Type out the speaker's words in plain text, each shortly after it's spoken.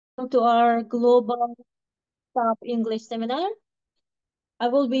To our global top English seminar. I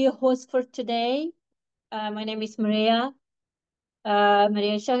will be your host for today. My name is Maria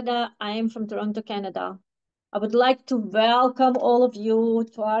Shahda. I am from Toronto, Canada. I would like to welcome all of you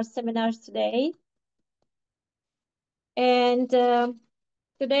to our seminars today. And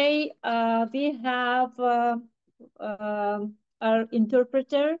today we have our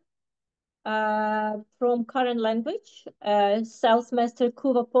interpreter from current language, SalesMaster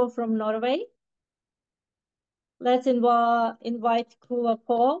Kuvapo from Norway. Let's invite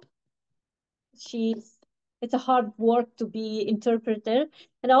Kuvapo. It's a hard work to be interpreter.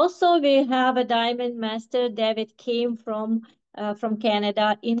 And also we have a diamond master, David came from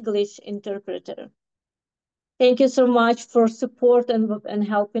Canada, English interpreter. Thank you so much for support and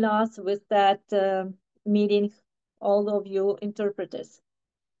helping us with that meeting, all of you interpreters.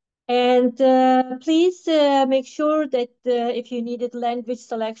 And please make sure that if you needed language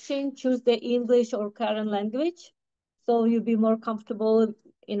selection, choose the English or current language, so you'll be more comfortable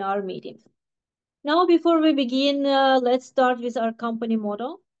in our meeting. Now, before we begin, let's start with our company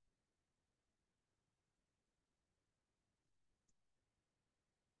motto.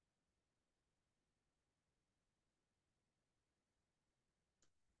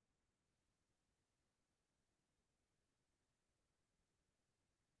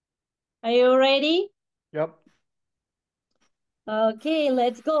 Are you ready? Yep. Okay,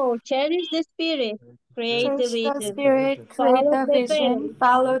 let's go. Cherish the spirit, create the Cherish the vision, spirit, create follow the the vision, faith,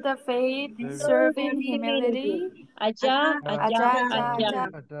 follow the faith, serve serve in in humility. humility. Aja, aja, Aja, aja,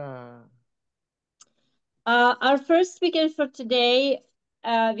 aja. aja. Our first speaker for today,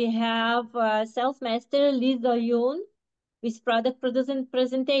 we have SalesMaster Lisa Yoon with product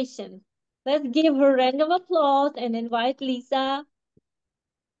presentation. Let's give her a round of applause and invite Lisa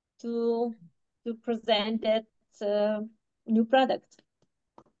to present that new product.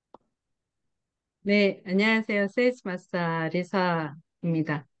 네, 안녕하세요. 세일즈마스터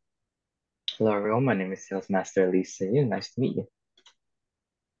리사입니다. Hello everyone, my name is SalesMaster Lee Yoon. Nice to meet you.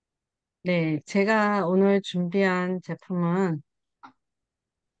 네, 제가 오늘 준비한 제품은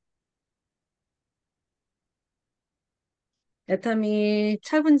애터미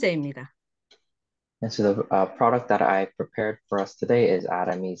철분제입니다. And so the product that I prepared for us today is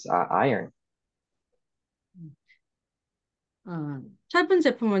Atomi's iron. 철분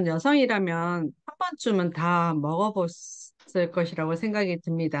제품은 여성이라면 한 번쯤은 다 먹어봤을 것이라고 생각이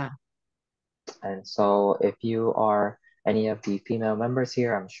듭니다. And so if you are any of the female members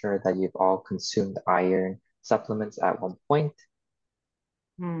here, I'm sure that you've all consumed iron supplements at one point.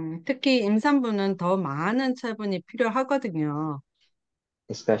 특히 임산부는 더 많은 철분이 필요하거든요.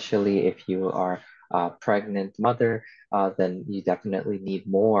 Especially if you are a pregnant mother, then you definitely need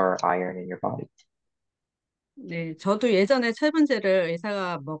more iron in your body. 네, 저도 예전에 철분제를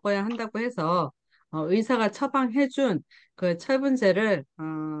의사가 먹어야 한다고 해서 의사가 처방해준 그 철분제를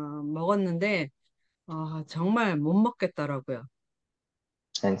먹었는데 정말 못 먹겠더라고요.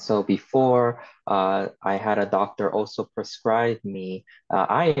 And so before, I had a doctor also prescribe me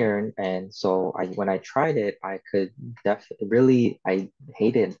iron, and so when I tried it, I could I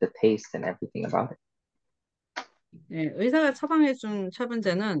hated the taste and everything about it. 네, 의사가 처방해준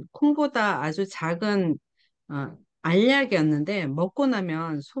철분제는 콩보다 아주 작은 알약이었는데 먹고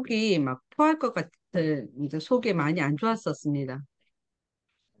나면 속이 막 토할 것 같은 이제 속이 많이 안 좋았었습니다.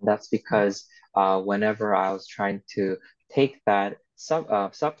 And that's because whenever I was trying to take that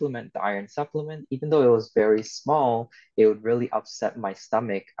supplement, the iron supplement, even though it was very small, it would really upset my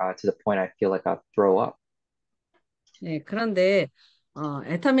stomach to the point I feel like I'd throw up. 네, 그런데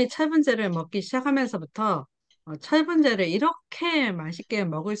애터미 철분제를 먹기 시작하면서부터 철분제를 이렇게 맛있게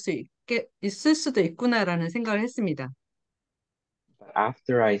먹을 수 있을 수도 있구나라는 생각을 했습니다. But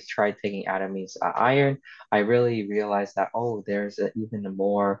after I tried taking Atomi's iron, I really realized that, oh, there's even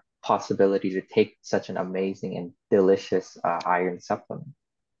more possibility to take such an amazing and delicious iron supplement.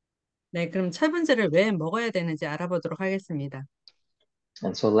 네, 그럼 철분제를 왜 먹어야 되는지 알아보도록 하겠습니다.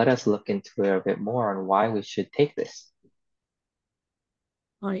 And so let us look into it a bit more on why we should take this.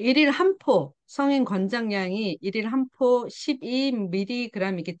 일일 한 포, 성인 권장량이 일일 한 포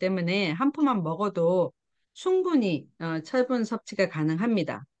 12mg이기 때문에 한 포만 먹어도 충분히 철분 섭취가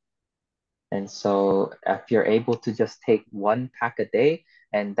가능합니다. And so if you're able to just take one pack a day,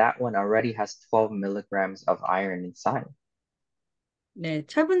 and that one already has 12 milligrams of iron inside. 네,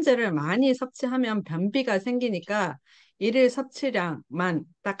 철분제를 많이 섭취하면 변비가 생기니까 일일 섭취량만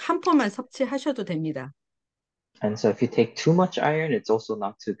딱 한 포만 섭취하셔도 됩니다. And so if you take too much iron, it's also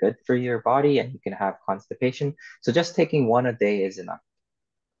not too good for your body and you can have constipation. So just taking one a day is enough.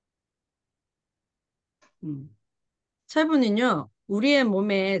 철분은요, 우리의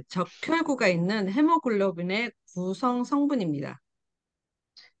몸에 적혈구가 있는 헤모글로빈의 구성 성분입니다.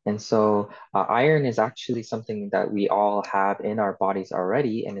 And so iron is actually something that we all have in our bodies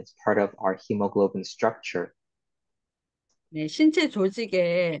already, and it's part of our hemoglobin structure. 네, 신체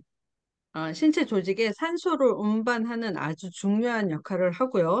조직에 산소를 운반하는 아주 중요한 역할을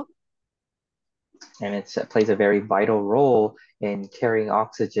하고요. And it plays a very vital role in carrying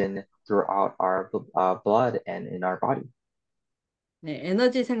oxygen throughout our blood and in our body. 네,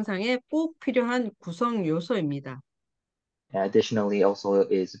 에너지 생성에 꼭 필요한 구성 요소입니다. Additionally, also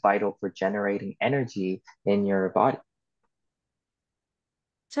is vital for generating energy in your body.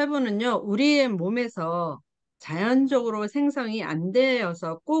 철분은요, 우리의 몸에서 자연적으로 생성이 안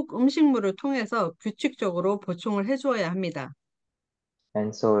되어서 꼭 음식물을 통해서 규칙적으로 보충을 해주어야 합니다.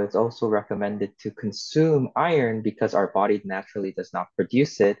 And so it's also recommended to consume iron because our body naturally does not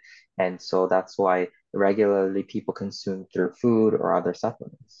produce it. And so that's why regularly people consume through food or other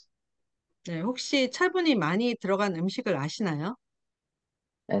supplements. 네, 혹시 철분이 많이 들어간 음식을 아시나요?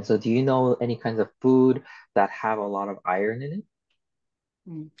 And so do you know any kinds of food that have a lot of iron in it?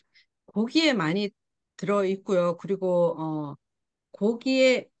 음, 고기에 많이 들어 있고요. 그리고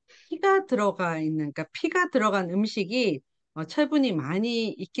고기에 피가 들어가 있는, 그러니까 피가 들어간 음식이 철분이 많이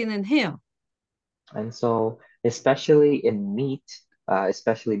있기는 해요. And so especially in meat,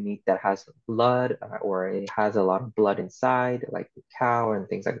 especially meat that has blood or it has a lot of blood inside, like the cow and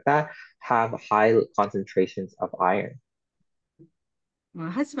things like that, have high concentrations of iron.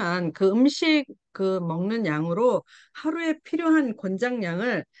 하지만 그 음식 그 먹는 양으로 하루에 필요한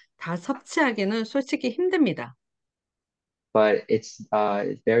권장량을 다 섭취하기는 솔직히 힘듭니다. But it's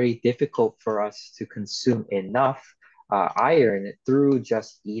very difficult for us to consume enough iron through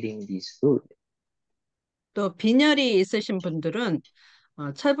just eating these food. 또 빈혈이 있으신 분들은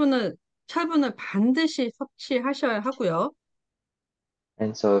철분을 반드시 섭취하셔야 하고요.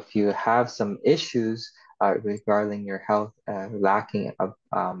 And so if you have some issues regarding your health lacking of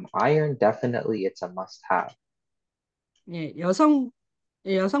iron, definitely it's a must-have. 예,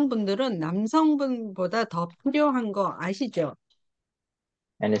 여성분들은 남성분보다 더 필요한 거 아시죠?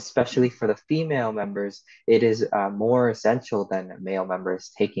 And especially for the female members, it is more essential than male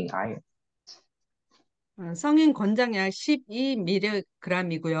members taking iron. 성인 권장량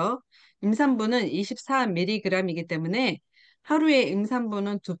 12mg이고요. 임산부는 24mg이기 때문에 하루에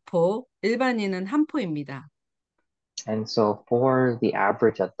임산부는 2포, 일반인은 1포입니다. And so for the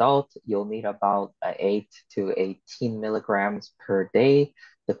average adult, you'll need about 8 to 18 milligrams per day,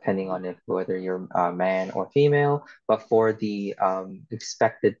 depending on whether you're a man or female. But for the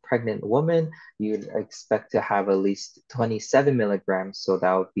expected pregnant woman, you'd expect to have at least 27 milligrams. So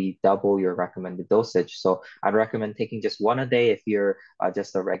that would be double your recommended dosage. So I'd recommend taking just one a day if you're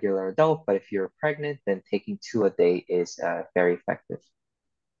just a regular adult. But if you're pregnant, then taking 2 a day is very effective.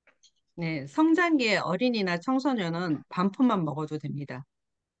 네, 성장기의 어린이나 청소년은 반포만 먹어도 됩니다.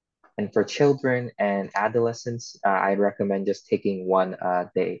 And for children and adolescents, I'd recommend just taking one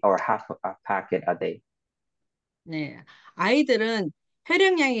a day or half a packet a day. 네, 아이들은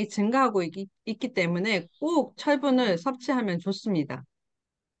혈액량이 증가하고 있기 때문에 꼭 철분을 섭취하면 좋습니다.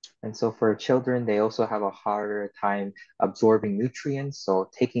 And so for children, they also have a harder time absorbing nutrients. So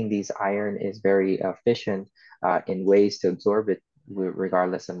taking these iron is very efficient in ways to absorb it,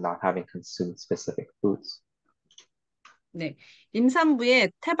 regardless of not having consumed specific foods. 네,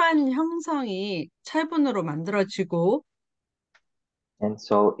 임산부의 태반 형성이 철분으로 만들어지고 And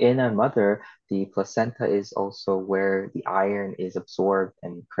so in a mother, the placenta is also where the iron is absorbed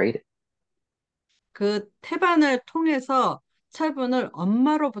and created. 그 태반을 통해서 철분을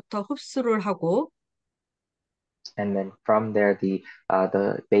엄마로부터 흡수를 하고 And then from there, the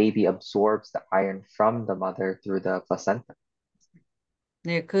baby absorbs the iron from the mother through the placenta.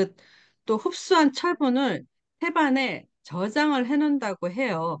 네, 그 또 흡수한 철분을 태반에 저장을 해놓는다고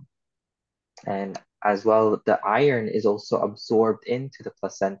해요. And as well, the iron is also absorbed into the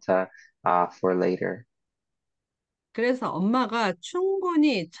placenta for later. 그래서 엄마가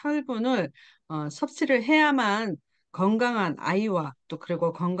충분히 철분을 섭취를 해야만 건강한 아이와 또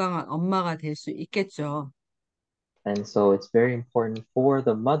그리고 건강한 엄마가 될 수 있겠죠. And so it's very important for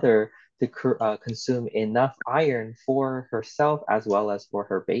the mother to consume enough iron for herself as well as for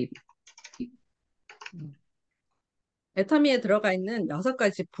her baby. 애터미에 들어가 있는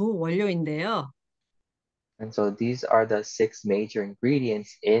 6가지 부원료인데요. And so these are the 6 major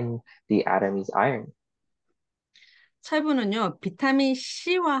ingredients in the Atomese iron. 철분은요, 비타민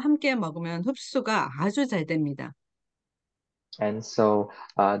C와 함께 먹으면 흡수가 아주 잘 됩니다. And so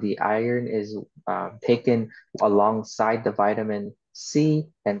the iron is taken alongside the vitamin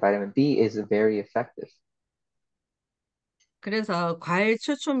C and vitamin B is very effective. 그래서 과일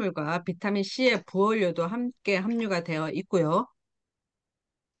추출물과 비타민 C의 부원료도 함께 함유가 되어 있고요.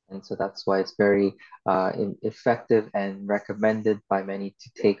 And so that's why it's very effective and recommended by many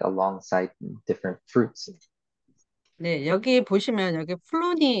to take alongside different fruits. 네, 여기 보시면 여기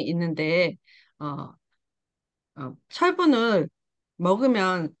플론이 있는데 어, 철분을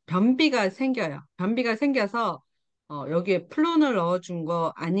먹으면 변비가 생겨요. 변비가 생겨서 여기에 플론을 넣어준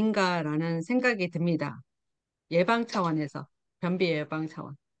거 아닌가라는 생각이 듭니다. 예방 차원에서 변비 예방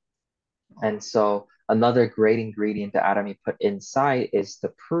차원. And so another great ingredient that Atomy put inside is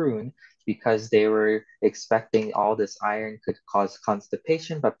the prune because they were expecting all this iron could cause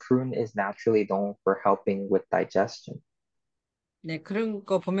constipation, but prune is naturally known for helping with digestion. 네, 그런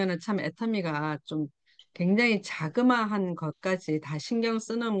거 보면은 참 애터미가 좀 굉장히 자그마한 것까지 다 신경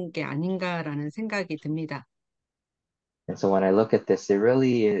쓰는 게 아닌가라는 생각이 듭니다. And so when I look at this,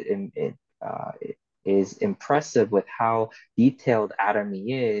 it is impressive with how detailed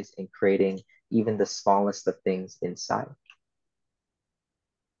Atomy is in creating even the smallest of things inside.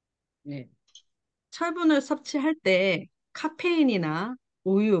 네. 철분을 섭취할 때 카페인이나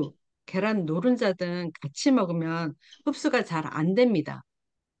우유, 계란 노른자 등 같이 먹으면 흡수가 잘 안 됩니다.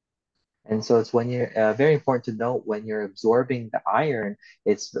 And so it's when you're very important to note when you're absorbing the iron,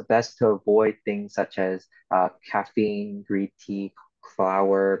 it's best to avoid things such as caffeine, green tea,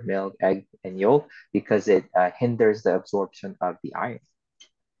 flour, milk, egg, and yolk because it hinders the absorption of the iron.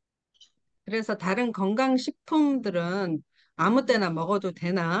 그래서 다른 건강식품들은 아무 때나 먹어도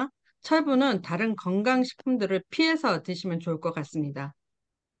되나 철분은 다른 건강식품들을 피해서 드시면 좋을 것 같습니다.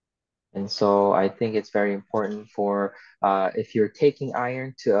 And so I think it's very important for if you're taking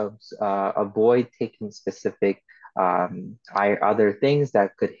iron to avoid taking specific other things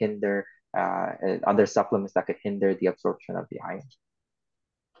that could hinder other supplements that could hinder the absorption of the iron.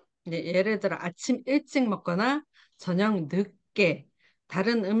 네, 예를 들어 아침 일찍 먹거나 저녁 늦게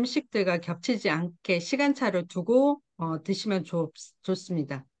다른 음식들과 겹치지 않게 시간차를 두고 드시면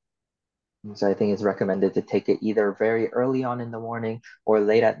좋습니다. So I think it's recommended to take it either very early on in the morning or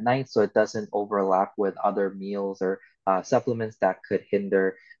late at night so it doesn't overlap with other meals or supplements that could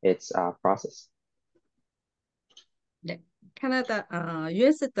hinder its process. 네,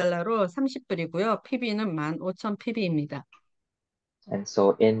 US 달러로 30불이고요. PB는 15,000 PB입니다. And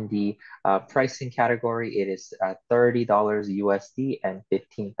so in the pricing category, it is $30 USD and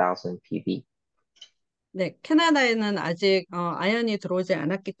 15,000 PB. 네, 캐나다에는 아직 아연이 들어오지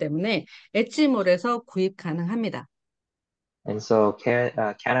않았기 때문에 엣지몰에서 구입 가능합니다. And so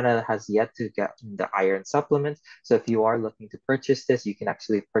Canada has yet to get the iron supplement. So if you are looking to purchase this, you can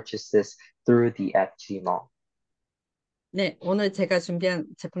actually purchase this through the Etsy Mall. 네, 오늘 제가 준비한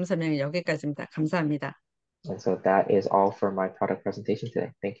제품 설명은 여기까지입니다. 감사합니다. And so that is all for my product presentation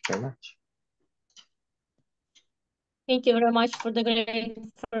today. Thank you very much. Thank you very much for the great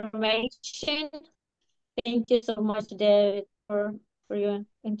information. Thank you so much, David, for your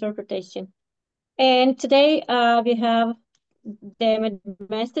interpretation. And today we have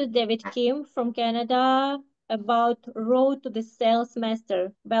Master David Kim from Canada about Road to the Sales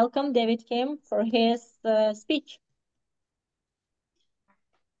Master. Welcome, David Kim, for his speech.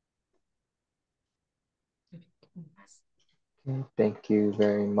 Okay, thank you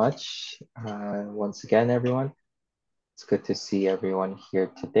very much. Once again, everyone, it's good to see everyone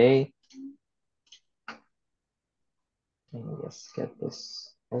here today. Let me just get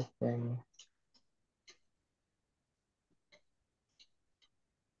this open.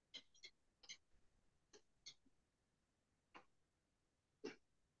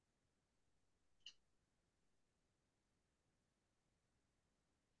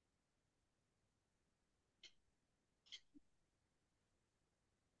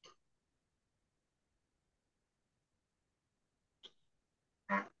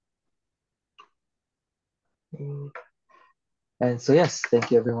 And so, yes, thank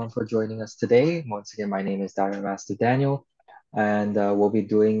you everyone for joining us today. Once again, my name is Diamond Master Daniel, and we'll be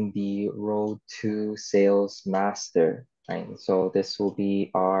doing the Road to Sales Master. Right? So this will be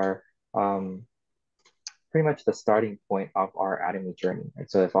our pretty much the starting point of our Atomy journey. Right?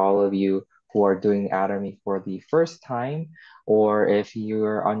 So if all of you who are doing Atomy for the first time, or if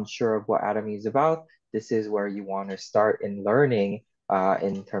you're unsure of what Atomy is about, this is where you want to start in learning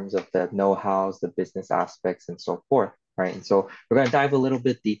in terms of the know-hows, the business aspects, and so forth. Right. And so we're going to dive a little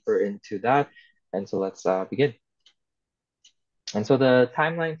bit deeper into that. And so let's begin. And so the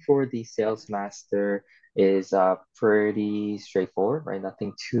timeline for the Sales Master is pretty straightforward, right?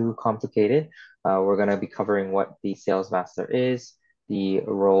 Nothing too complicated. We're going to be covering what the Sales Master is, the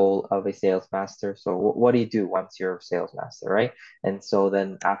role of a Sales Master. So what do you do once you're a Sales Master, right? And so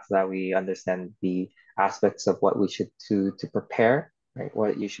then after that, we understand the aspects of what we should do to prepare, right?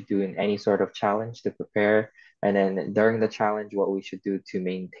 What you should do in any sort of challenge to prepare. And then during the challenge, what we should do to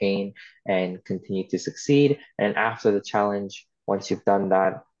maintain and continue to succeed. And after the challenge, once you've done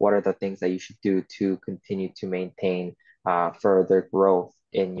that, what are the things that you should do to continue to maintain further growth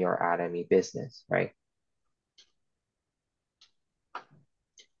in your Atomy business, right?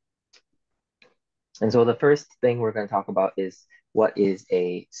 And so the first thing we're going to talk about is what is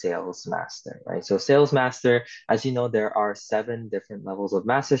a sales master, right? So sales master, as you know, there are 7 different levels of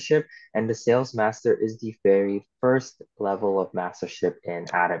mastership, and the sales master is the very first level of mastership in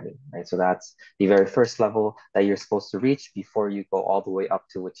Atomy, right? So that's the very first level that you're supposed to reach before you go all the way up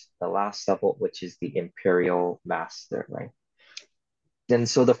to which the last level, which is the imperial master, right? And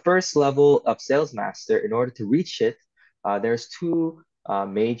so the first level of sales master, in order to reach it, there's 2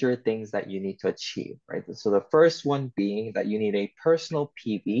 major things that you need to achieve, right? So the first one being that you need a personal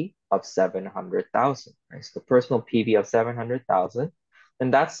PV of 700,000, right? So the personal PV of 700,000,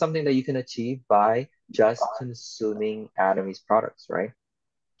 and that's something that you can achieve by just consuming Atomy's products, right?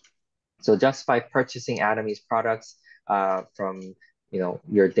 So just by purchasing Atomy's products from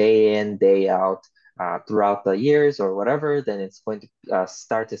your day in, day out, throughout the years or whatever, then it's going to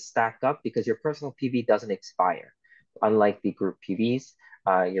start to stack up because your personal PV doesn't expire. Unlike the group PVs,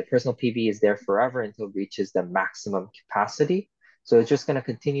 your personal PV is there forever until it reaches the maximum capacity. So it's just going to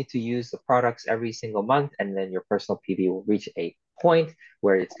continue to use the products every single month, and then your personal PV will reach a point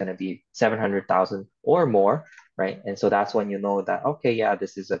where it's going to be 700,000 or more, right? And so that's when you know that, okay, yeah,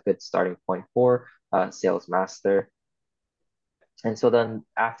 this is a good starting point for Sales Master. And so then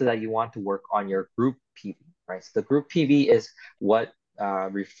after that, you want to work on your group PV, right? So the group PV is what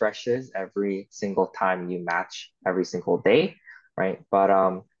refreshes every single time you match every single day, right?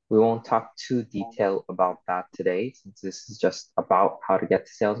 But we won't talk too detailed about that today, since this is just about how to get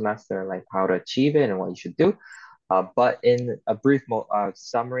to Sales Master, like how to achieve it and what you should do. But in a brief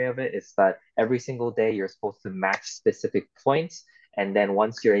summary of it is that every single day you're supposed to match specific points. And then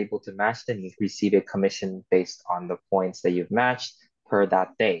once you're able to match them, you receive a commission based on the points that you've matched per that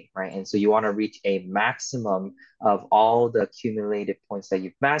day, right? And so you want to reach a maximum of all the accumulated points that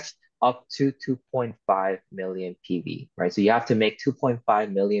you've matched up to 2.5 million PV, right? So you have to make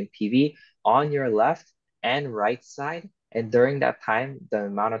 2.5 million PV on your left and right side. And during that time, the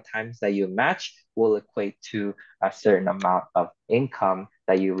amount of times that you match will equate to a certain amount of income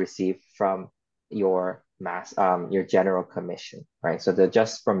that you receive from your your general commission, right? So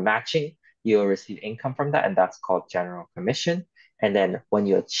just from matching, you'll receive income from that, and that's called general commission. And then when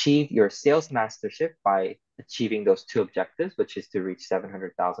you achieve your sales mastership by achieving those 2 objectives, which is to reach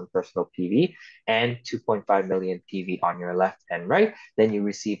 700,000 personal PV and 2.5 million PV on your left and right, then you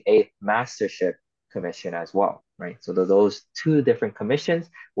receive a mastership commission as well, right? So those 2 different commissions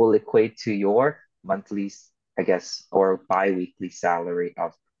will equate to your monthly, I guess, or bi-weekly salary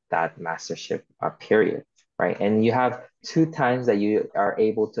of that mastership period, right? And you have 2 times that you are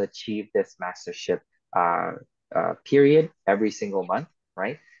able to achieve this mastership period every single month,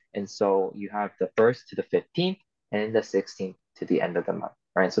 right? And so you have the 1st to the 15th and the 16th to the end of the month,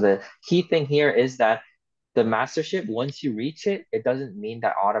 right? So the key thing here is that the mastership, once you reach it, it doesn't mean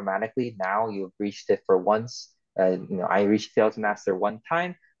that automatically now you've reached it for once. I reached Sales Master one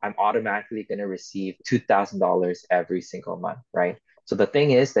time, I'm automatically going to receive $2,000 every single month, right? So the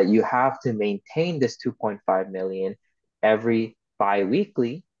thing is that you have to maintain this 2.5 million every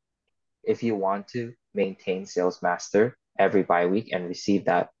bi-weekly if you want to maintain Sales Master every bi-week and receive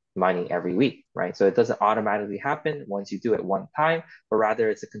that money every week, right? So it doesn't automatically happen once you do it one time, but rather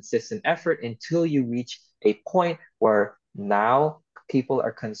it's a consistent effort until you reach a point where now people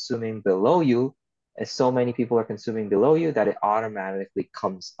are consuming below you, and so many people are consuming below you that it automatically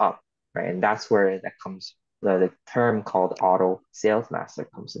comes up, right? And that's where that comes, the term called auto sales master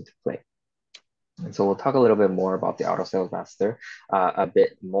comes into play. And so we'll talk a little bit more about the auto sales master a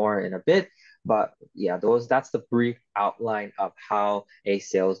bit more in a bit. But yeah, that's the brief outline of how a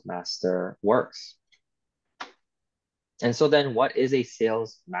sales master works. And so then what is a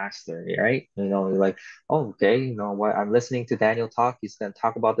sales master, right? You're like, oh, okay, what I'm listening to Daniel talk, he's going to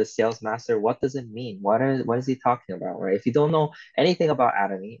talk about the sales master. What does it mean? What is he talking about, right? If you don't know anything about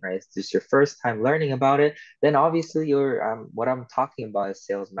Atomy, right, it's just your first time learning about it, then obviously you're what I'm talking about is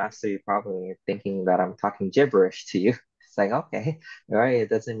sales master. You're probably thinking that I'm talking gibberish to you. It's like, okay, all right, it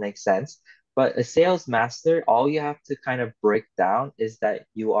doesn't make sense. But a sales master, all you have to kind of break down is that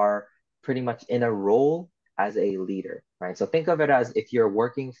you are pretty much in a role as a leader, right? So think of it as if you're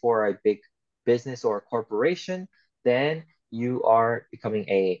working for a big business or a corporation, then you are becoming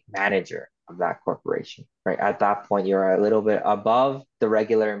a manager, of that corporation, right? At that point, you're a little bit above the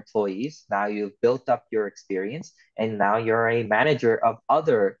regular employees. Now you've built up your experience, and now you're a manager of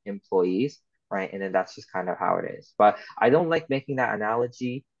other employees, right? And then that's just kind of how it is. But I don't like making that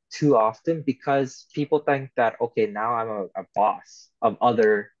analogy too often because people think that, okay, now I'm a boss of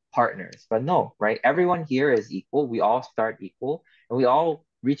other partners. But no, right? Everyone here is equal. We all start equal, and we all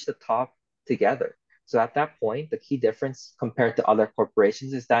reach the top together. So at that point, the key difference compared to other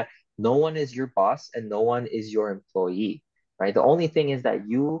corporations is that no one is your boss and no one is your employee, right? The only thing is that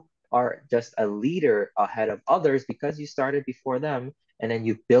you are just a leader ahead of others because you started before them and then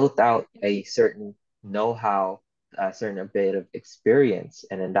you built out a certain know-how, a certain bit of experience,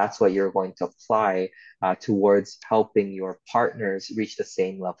 and then that's what you're going to apply towards helping your partners reach the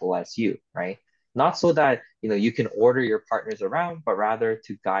same level as you, right? Not so that you can order your partners around, but rather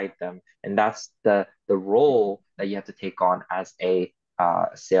to guide them, and that's the role that you have to take on as a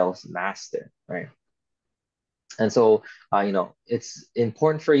sales master, right? And so, it's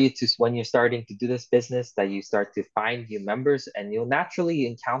important for you to, when you're starting to do this business, that you start to find new members, and you'll naturally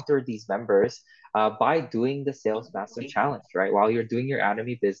encounter these members by doing the Sales Master Challenge, right? While you're doing your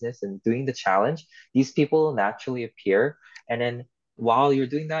Atomy business and doing the challenge, these people will naturally appear. And then while you're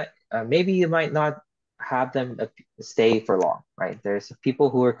doing that, maybe you might not have them stay for long, right? There's people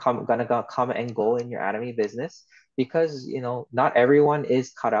who are gonna come and go in your Atomy business because, not everyone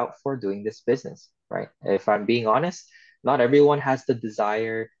is cut out for doing this business, right? If I'm being honest, not everyone has the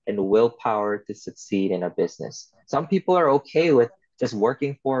desire and willpower to succeed in a business. Some people are okay with just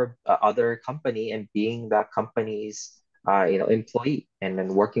working for other company and being that company's employee and then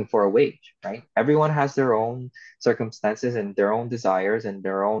working for a wage, right? Everyone has their own circumstances and their own desires and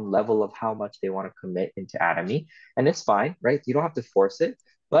their own level of how much they want to commit into Atomy, and it's fine, right? You don't have to force it,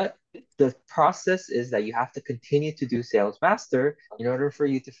 but the process is that you have to continue to do Sales Master in order for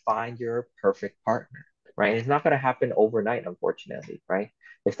you to find your perfect partner, right? And it's not going to happen overnight, unfortunately, right?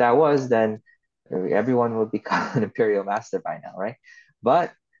 If that was, then everyone would become an Imperial Master by now, right?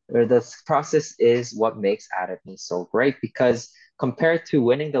 But this process is what makes Atomy so great, because compared to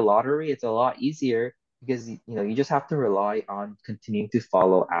winning the lottery, it's a lot easier because you just have to rely on continuing to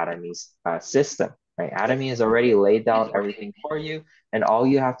follow Atomy's system, right? Atomy has already laid out everything for you, and all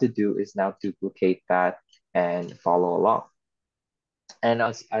you have to do is now duplicate that and follow along. And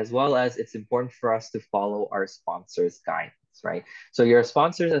as well as it's important for us to follow our sponsor's guidance, right? So your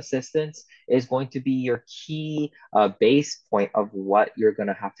sponsor's assistance is going to be your key base point of what you're going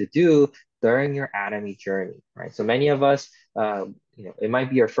to have to do during your Atomy journey, right? So many of us, it might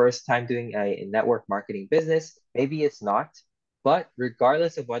be your first time doing a network marketing business. Maybe it's not, but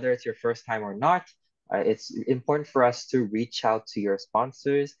regardless of whether it's your first time or not, it's important for us to reach out to your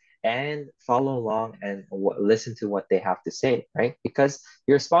sponsors and follow along and listen to what they have to say, right? Because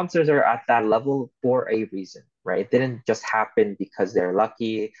your sponsors are at that level for a reason, right? It didn't just happen because they're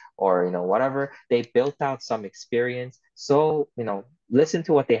lucky or, whatever. They built out some experience. So, listen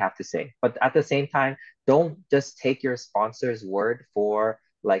to what they have to say. But at the same time, don't just take your sponsor's word for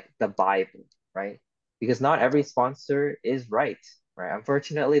like the Bible, right? Because not every sponsor is right, right?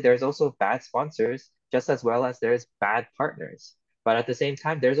 Unfortunately, there's also bad sponsors just as well as there's bad partners. But at the same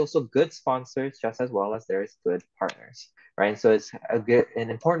time, there's also good sponsors just as well as there's good partners, right? So it's good and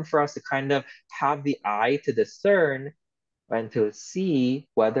important for us to kind of have the eye to discern and to see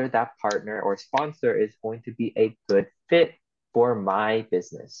whether that partner or sponsor is going to be a good fit for my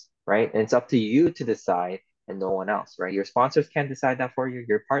business, right? And it's up to you to decide and no one else, right? Your sponsors can't decide that for you.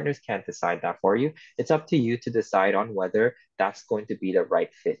 Your partners can't decide that for you. It's up to you to decide on whether that's going to be the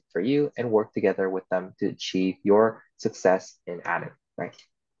right fit for you and work together with them to achieve your success in Atomy, right?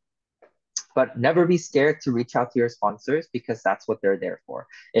 But never be scared to reach out to your sponsors because that's what they're there for.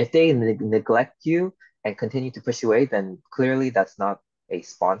 If they neglect you and continue to push you away, then clearly that's not a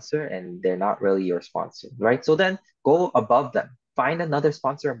sponsor and they're not really your sponsor, right? So then go above them. Find another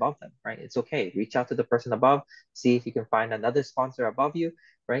sponsor above them, right? It's okay. Reach out to the person above, see if you can find another sponsor above you,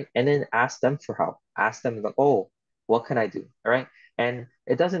 right? And then ask them for help. Ask them like, oh, what can I do? All right. And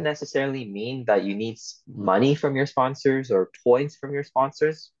it doesn't necessarily mean that you need money from your sponsors or points from your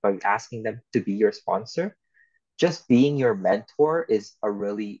sponsors by asking them to be your sponsor. Just being your mentor is a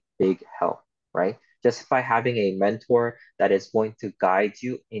really big help, right? Just by having a mentor that is going to guide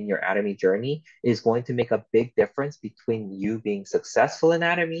you in your Atomy journey is going to make a big difference between you being successful in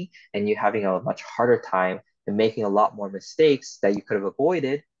Atomy and you having a much harder time and making a lot more mistakes that you could have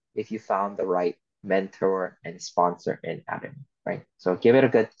avoided if you found the right mentor and sponsor in Atomy, right? So give it a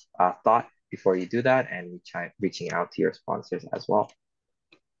good thought before you do that and reaching out to your sponsors as well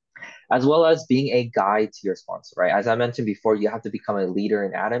as being a guide to your sponsor, right? As I mentioned before, you have to become a leader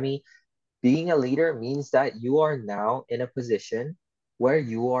in Atomy. being a leader means that you are now in a position where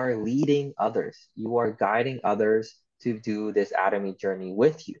you are leading others. You are guiding others to do this Atomy journey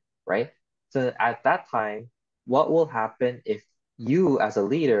with you, right? So at that time, what will happen if you as a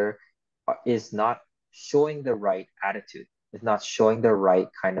leader is not showing the right attitude, is not showing the right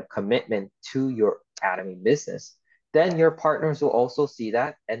kind of commitment to your Atomy business? Then your partners will also see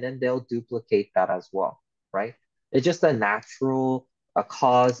that and then they'll duplicate that as well, right? It's just a natural a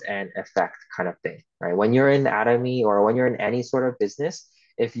cause and effect kind of thing, right? When you're in Atomy or when you're in any sort of business,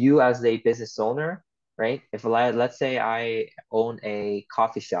 if you as a business owner, right? If let's say I own a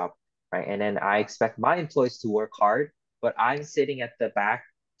coffee shop, right? And then I expect my employees to work hard, but I'm sitting at the back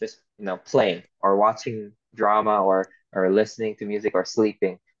just, playing or watching drama or listening to music or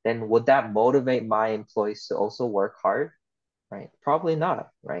sleeping, then would that motivate my employees to also work hard? Right? Probably not,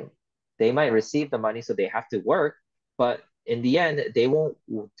 right? They might receive the money, so they have to work, but in the end, they won't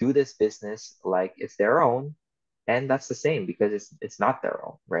do this business like it's their own, and that's the same because it's not their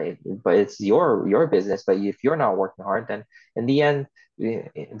own, right? But it's your business. But if you're not working hard, then in the end,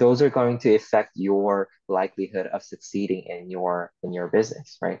 those are going to affect your likelihood of succeeding in your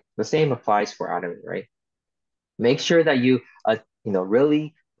business, right? The same applies for Adam, right? Make sure that you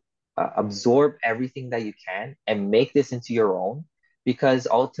really absorb everything that you can and make this into your own, because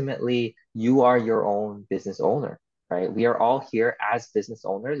ultimately you are your own business owner, right? We are all here as business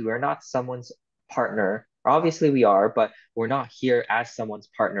owners. We're not someone's partner. Obviously we are, but we're not here as someone's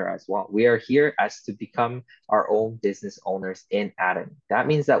partner as well. We are here as to become our own business owners in Adam. That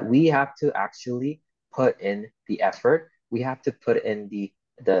means that we have to actually put in the effort. We have to put in the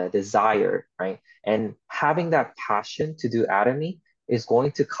desire, right? And having that passion to do Atomy is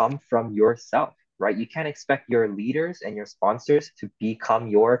going to come from yourself, right? You can't expect your leaders and your sponsors to become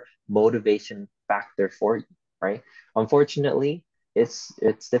your motivation factor for you, right? Unfortunately, it's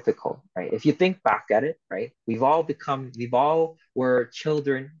difficult, right? If you think back at it, right? We've all were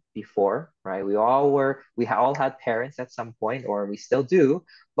children before, right? We all had parents at some point, or we still do,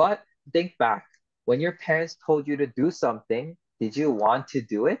 but think back. When your parents told you to do something, did you want to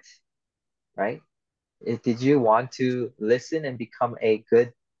do it, right? Did you want to listen and become a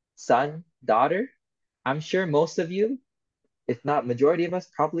good son, daughter? I'm sure most of you, if not majority of us,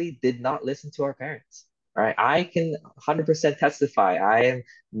 probably did not listen to our parents. All right, I can 100% testify.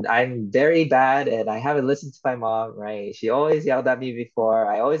 I'm very bad and I haven't listened to my mom, right? She always yelled at me before.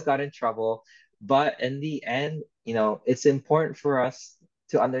 I always got in trouble. But in the end, it's important for us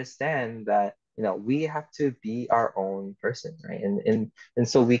to understand that, we have to be our own person, right? And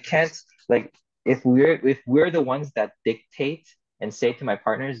so we can't, like, if we're the ones that dictate and say to my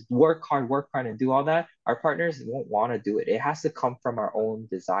partners, work hard, and do all that, our partners won't want to do it. It has to come from our own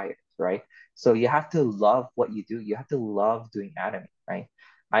desires, right? So you have to love what you do. You have to love doing Atomy, right?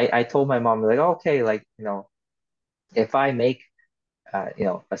 I told my mom, like, okay, like, if I make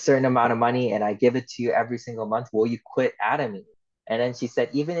a certain amount of money and I give it to you every single month, will you quit Atomy? And then she said,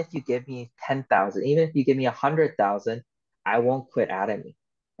 even if you give me 10,000, even if you give me 100,000, I won't quit Atomy,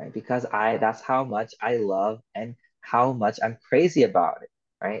 right? Because that's how much I love and how much I'm crazy about it,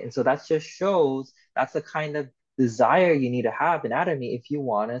 right? And so that just shows that's the kind of desire you need to have in Atomy if you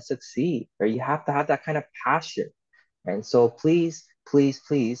want to succeed, or you have to have that kind of passion. And so please, please,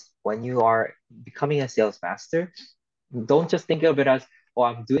 please, when you are becoming a sales master, don't just think of it as, oh,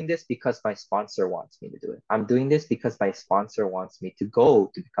 I'm doing this because my sponsor wants me to do it. I'm doing this because my sponsor wants me to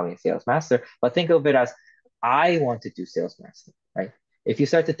go to becoming a sales master. But think of it as, I want to do sales master, right? If you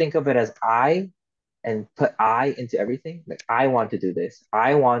start to think of it as I and put I into everything, like, I want to do this,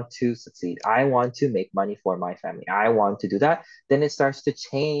 I want to succeed, I want to make money for my family, I want to do that, then it starts to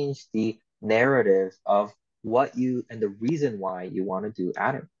change the narrative of what you and the reason why you want to do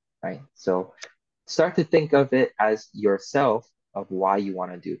Adam, right? So start to think of it as yourself of why you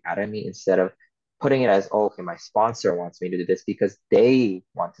want to do Atomy, instead of putting it as, oh, okay, my sponsor wants me to do this because they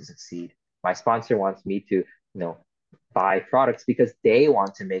want to succeed. My sponsor wants me to, buy products because they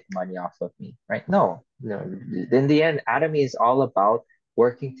want to make money off of me, right? No, no. In the end, Atomy is all about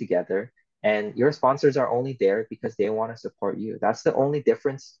working together, and your sponsors are only there because they want to support you. That's the only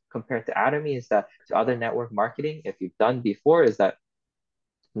difference compared to Atomy, is that to other network marketing, if you've done before, is that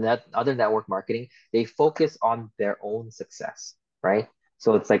other network marketing, they focus on their own success, right?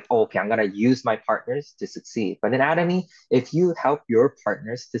 So it's like, oh, okay, I'm gonna use my partners to succeed. But in Atomy, if you help your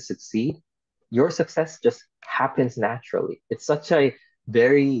partners to succeed, your success just happens naturally. It's such a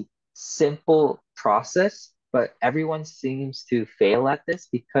very simple process, but everyone seems to fail at this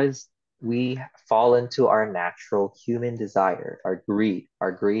because we fall into our natural human desire, our greed,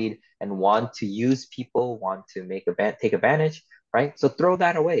 and want to use people, want to take advantage, right? So throw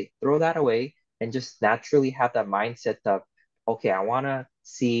that away, and just naturally have that mindset of, okay, I want to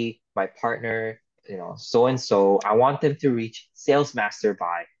see my partner, so and so, I want them to reach sales master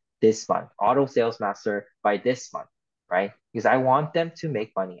by this month, auto sales master by this month, right? Because I want them to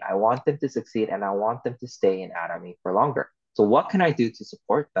make money, I want them to succeed, and I want them to stay in Atomy for longer. So what can I do to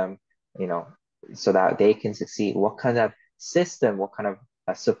support them, you know, so that they can succeed? What kind of system, what kind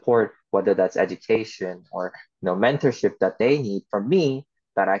of support, whether that's education or mentorship that they need from me,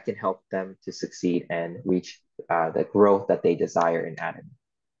 that I can help them to succeed and reach the growth that they desire in Atomy.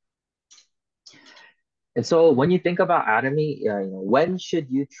 And so when you think about Atomy, when should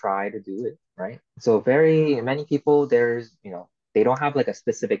you try to do it, right? So very many people, they don't have like a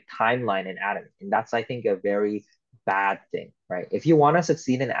specific timeline in Atomy. And that's, I think, a very bad thing, right? If you want to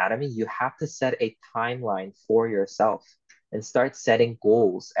succeed in Atomy, you have to set a timeline for yourself and start setting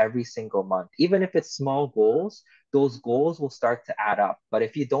goals every single month. Even if it's small goals, those goals will start to add up. But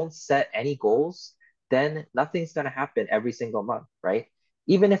if you don't set any goals, then nothing's going to happen every single month, right?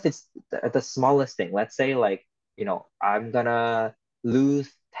 Even if it's the smallest thing, let's say like, I'm gonna lose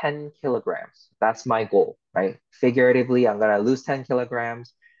 10 kilograms. That's my goal, right? Figuratively, I'm gonna lose 10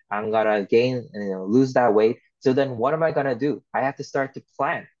 kilograms. I'm gonna gain, lose that weight. So then what am I gonna do? I have to start to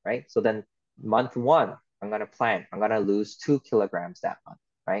plan, right? So then month one, I'm gonna plan. I'm gonna lose 2 kilograms that month,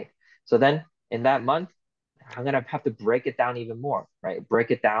 right? So then in that month, I'm gonna have to break it down even more, right?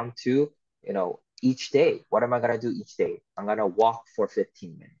 Break it down to, each day. What am I gonna do each day? I'm gonna walk for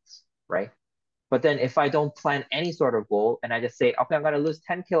 15 minutes, right? But then if I don't plan any sort of goal and I just say, okay, I'm gonna lose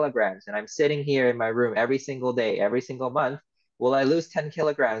 10 kilograms and I'm sitting here in my room every single day, every single month, will I lose 10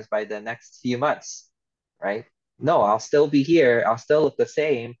 kilograms by the next few months, right? No, I'll still be here. I'll still look the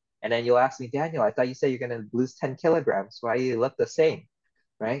same. And then you'll ask me, Daniel, I thought you said you're gonna lose 10 kilograms. Why you look the same,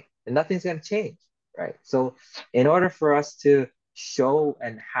 right? And nothing's gonna change, right? So in order for us to show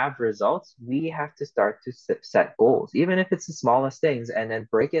and have results, we have to start to set goals, even if it's the smallest things, and then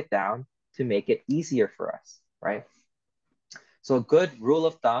break it down to make it easier for us, right? So a good rule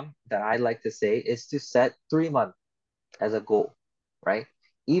of thumb that I like to say is to set 3 months as a goal, right?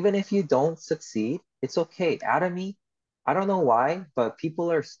 Even if you don't succeed, it's okay. Atomy, I don't know why, but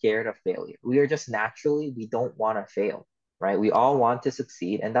people are scared of failure. We are just naturally, we don't want to fail, right? We all want to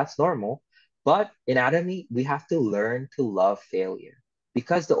succeed, and that's normal. But in Atomy, we have to learn to love failure,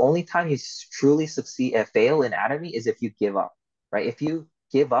 because the only time you truly succeed and fail in Atomy is if you give up, right? If you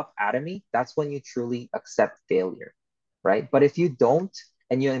give up Atomy, that's when you truly accept failure, right? But if you don't,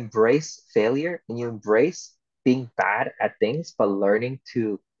 and you embrace failure and you embrace being bad at things, but learning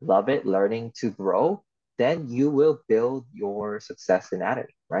to love it, learning to grow, then you will build your success in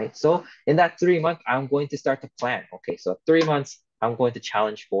Atomy, right? So in that 3 month, I'm going to start to plan. Okay, so 3 months, I'm going to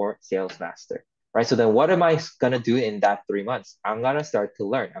challenge for Sales Master, right? So then what am I gonna do in that 3 months? I'm gonna start to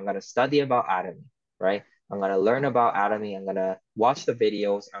learn. I'm gonna study about Atomy, right? I'm gonna learn about Atomy. I'm gonna watch the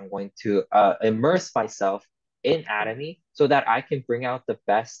videos. I'm going to immerse myself in Atomy so that I can bring out the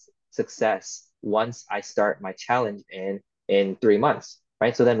best success once I start my challenge in 3 months,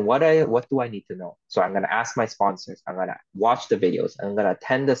 right? So then what do I need to know? So I'm gonna ask my sponsors, I'm gonna watch the videos, I'm gonna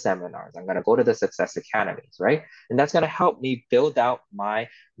attend the seminars, I'm gonna go to the success academies, right? And that's gonna help me build out my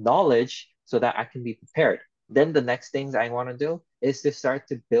knowledge so that I can be prepared. Then the next things I want to do is to start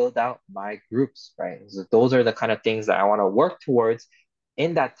to build out my groups, right? So those are the kind of things that I want to work towards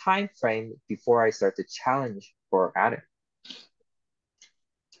in that time frame before I start to challenge for Atomy.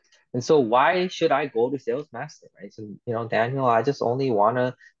 And so why should I go to Sales Master, right? So, Daniel, I just only want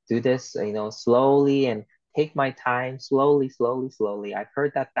to do this, slowly and take my time, slowly, slowly, slowly. I've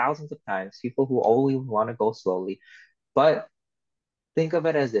heard that thousands of times, people who only want to go slowly. But think of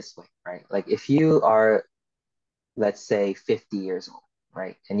it as this way, right? Like if you are, let's say, 50 years old,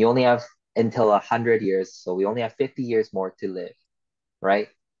 right? And you only have until 100 years, so we only have 50 years more to live, right?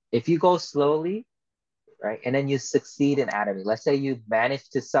 If you go slowly, right, and then you succeed in Atomy, let's say you manage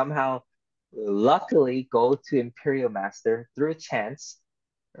to somehow luckily go to Imperial Master through chance,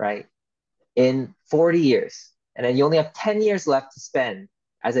 right, in 40 years, and then you only have 10 years left to spend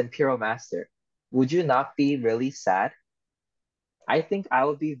as Imperial Master, would you not be really sad? I think I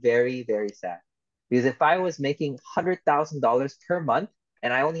would be very, very sad. Because if I was making $100,000 per month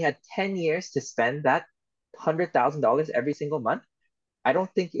and I only had 10 years to spend that $100,000 every single month, I don't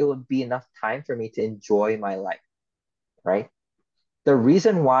think it would be enough time for me to enjoy my life, right? The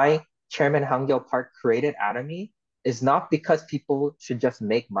reason why Chairman Hangyo Park created Atomy is not because people should just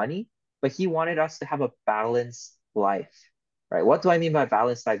make money, but he wanted us to have a balanced life, right? What do I mean by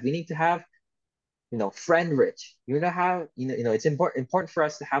balanced life? We need to have, friend rich. It's important for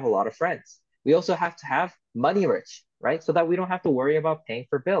us to have a lot of friends. We also have to have money rich, right? So that we don't have to worry about paying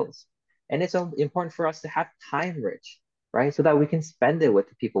for bills. And it's important for us to have time rich, right? So that we can spend it with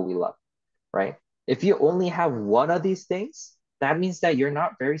the people we love, right? If you only have one of these things, that means that you're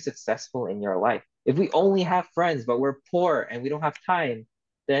not very successful in your life. If we only have friends, but we're poor and we don't have time,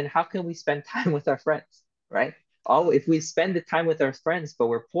 then how can we spend time with our friends, right? Oh, if we spend the time with our friends, but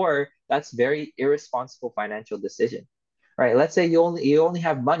we're poor, that's very irresponsible financial decision, right? Let's say you only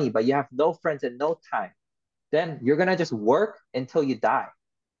have money, but you have no friends and no time. Then you're gonna just work until you die,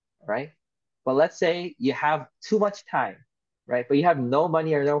 right? But let's say you have too much time, right? But you have no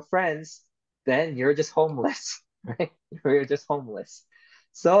money or no friends, then you're just homeless, right? You're just homeless.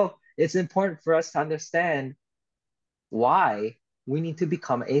 So it's important for us to understand why we need to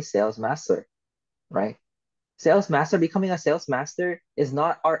become a sales master, right? Becoming a sales master is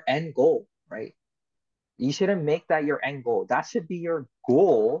not our end goal, right? You shouldn't make that your end goal. That should be your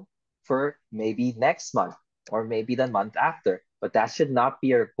goal for maybe next month or maybe the month after. But that should not be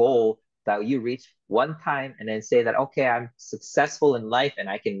your goal that you reach one time and then say that, okay, I'm successful in life and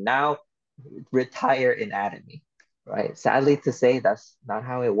I can now retire in Atomy, right? Sadly to say, that's not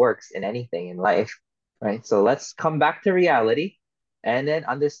how it works in anything in life, right? So let's come back to reality and then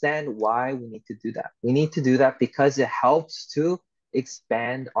understand why we need to do that. We need to do that because it helps to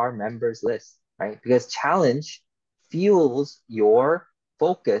expand our members list, right? Because challenge fuels your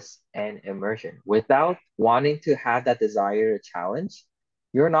focus and immersion. Without wanting to have that desire to challenge,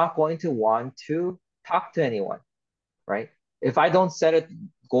 you're not going to want to talk to anyone, right? If I don't set a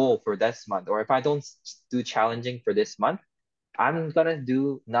goal for this month, or if I don't do challenging for this month, I'm gonna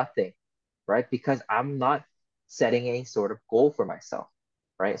do nothing, right? Because I'm not setting any sort of goal for myself,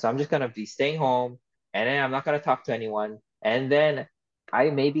 right? So I'm just gonna be staying home, and then I'm not gonna talk to anyone, and then I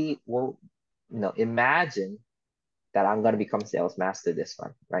maybe will, imagine that I'm gonna become sales master this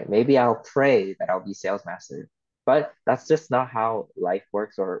month, right? Maybe I'll pray that I'll be sales master, but that's just not how life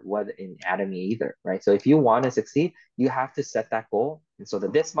works or what in Atomy either, right? So if you want to succeed, you have to set that goal. And so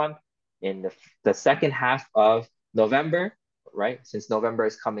that this month, in the second half of November, right? Since November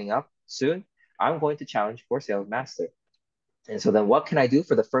is coming up soon, I'm going to challenge for sales master. And so then what can I do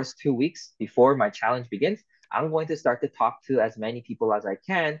for the first 2 weeks before my challenge begins? I'm going to start to talk to as many people as I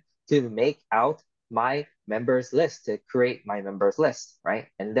can to make out my members list, to create my members list, right?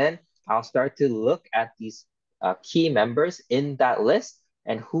 And then I'll start to look at these key members in that list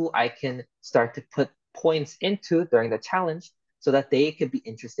and who I can start to put points into during the challenge so that they could be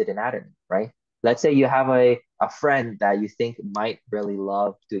interested in Atomy, right? Let's say you have a friend that you think might really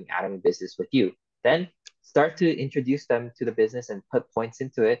love doing Atomy business with you. Then start to introduce them to the business and put points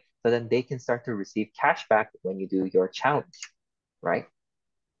into it so then they can start to receive cash back when you do your challenge, right?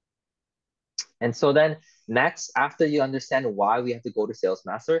 And so then next, after you understand why we have to go to Sales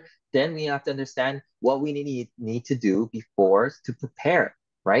Master, then we have to understand what we need to do before to prepare,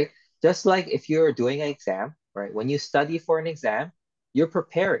 right? Just like if you're doing an exam, right? When you study for an exam, you're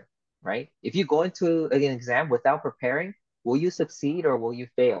preparing, right? If you go into an exam without preparing, will you succeed or will you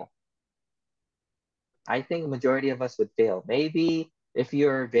fail? I think majority of us would fail. Maybe if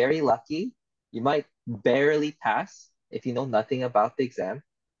you're very lucky, you might barely pass if you know nothing about the exam,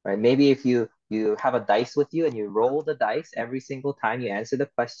 right? Maybe if you have a dice with you and you roll the dice every single time you answer the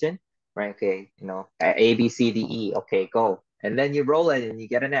question, right? Okay, A, B, C, D, E. Okay, go. And then you roll it and you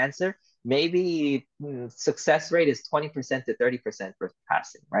get an answer. Maybe success rate is 20% to 30% for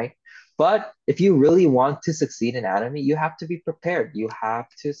passing, right? But if you really want to succeed in Atomy, you have to be prepared. You have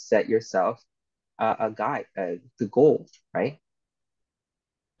to set yourself a guide, the goal, right?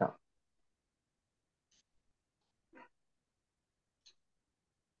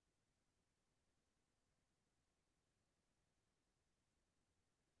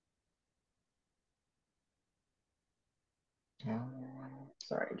 No.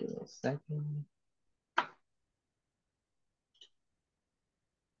 Sorry, give me a second.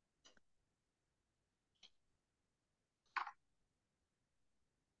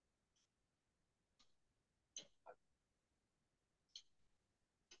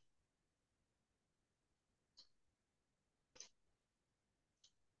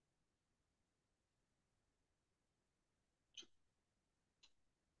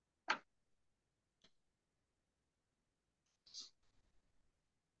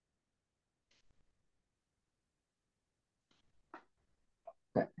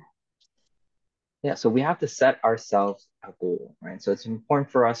 Okay. Yeah, so we have to set ourselves a goal, right? So it's important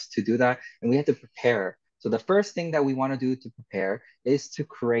for us to do that, and we have to prepare. So the first thing that we want to do to prepare is to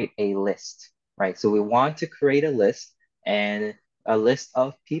create a list, right? So we want to create a list and a list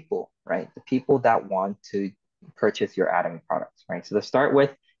of people, right? The people that want to purchase your Atomy products, right? So to start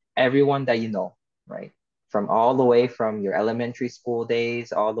with, everyone that you know, right? From all the way from your elementary school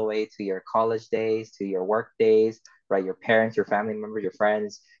days, all the way to your college days, to your work days, right? Your parents, your family members, your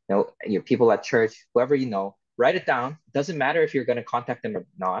friends, your people at church, whoever you know, write it down. Doesn't matter if you're going to contact them or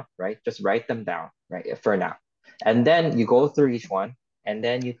not, right? Just write them down, right? For now. And then you go through each one, and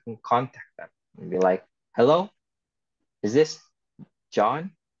then you can contact them and be like, hello, is this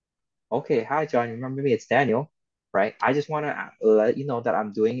John? Okay, hi John, you remember me? It's Daniel, right? I just want to let you know that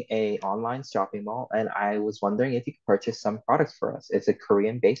I'm doing a online shopping mall, and I was wondering if you could purchase some products for us. It's a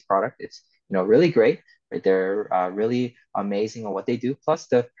Korean-based product. It's really great, right? They're really amazing on what they do. Plus,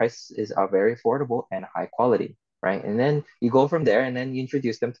 the price is very affordable and high quality, right? And then you go from there, and then you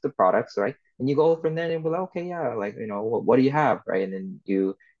introduce them to the products, right? And you go from there and be like, okay, yeah, like what do you have, right? And then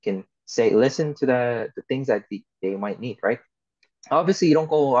you can say, listen to the things that they might need, right? Obviously, you don't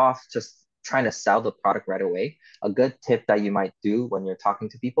go off just trying to sell the product right away. A good tip that you might do when you're talking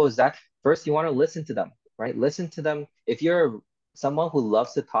to people is that first you want to listen to them, right? Listen to them. If you're someone who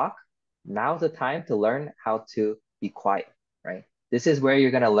loves to talk, now's the time to learn how to be quiet, right? This is where you're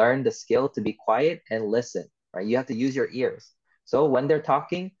going to learn the skill to be quiet and listen, right? You have to use your ears. So when they're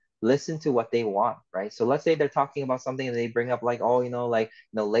talking, listen to what they want, right? So let's say they're talking about something and they bring up like, oh,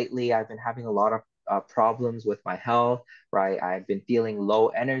 lately I've been having a lot of problems with my health, right? I've been feeling low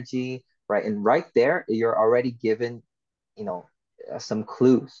energy, right? And right there, you're already given, some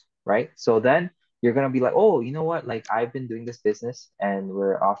clues, right? So then you're gonna be like, oh, you know what? Like I've been doing this business and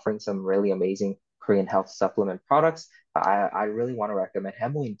we're offering some really amazing Korean health supplement products. I really want to recommend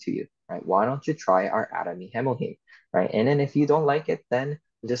Hemohim to you, right? Why don't you try our Atomy Hemohim, right? And then if you don't like it, then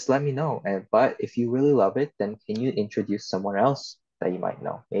just let me know. But if you really love it, then can you introduce someone else that you might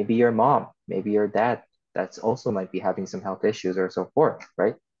know? Maybe your mom, maybe your dad, that's also might be having some health issues or so forth,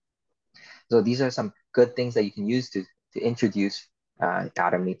 right? So these are some good things that you can use to introduce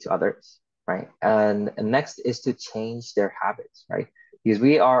Atomy to others, right? And next is to change their habits, right? Because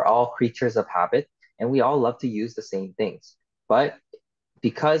we are all creatures of habit and we all love to use the same things. But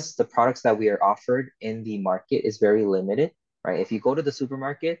because the products that we are offered in the market is very limited, right? If you go to the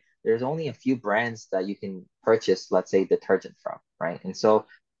supermarket, there's only a few brands that you can purchase, let's say, detergent from, right?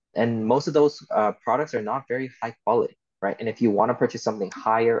 And most of those products are not very high quality, right? And if you want to purchase something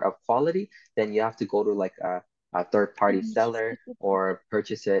higher of quality, then you have to go to like a third-party seller or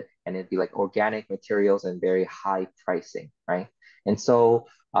purchase it, and it'd be like organic materials and very high pricing, right? And so,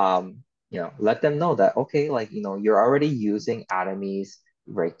 let them know that, okay, like, you're already using Atomy's,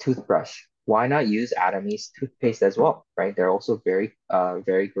 right, toothbrush. Why not use Atomy's toothpaste as well, right? They're also very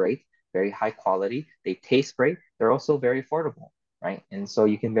great, very high quality. They taste great. They're also very affordable, right? And so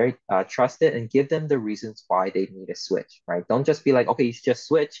you can very trust it and give them the reasons why they need a switch, right? Don't just be like, okay, you should just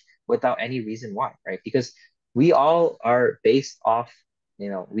switch without any reason why, right? Because we all are based off,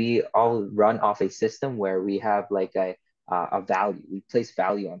 we all run off a system where we have like a value. We place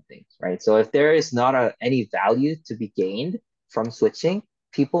value on things, right? So if there is not any value to be gained from switching,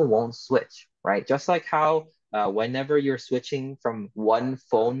 people won't switch, right? Just like how whenever you're switching from one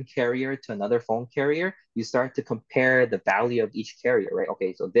phone carrier to another phone carrier, you start to compare the value of each carrier, right?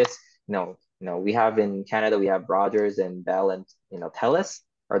 Okay, so this, we have in Canada, we have Rogers and Bell and Telus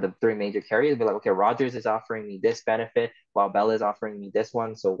are the three major carriers. Be like, okay, Rogers is offering me this benefit while Bell is offering me this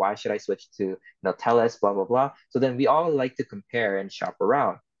one. So why should I switch to Telus, blah, blah, blah. So then we all like to compare and shop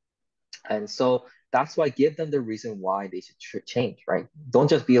around. And so that's why give them the reason why they should change, right? Don't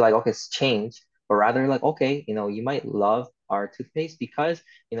just be like, okay, it's change, but rather like, okay, you might love our toothpaste because,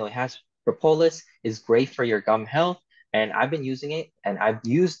 it has propolis, is great for your gum health. And I've been using it and I've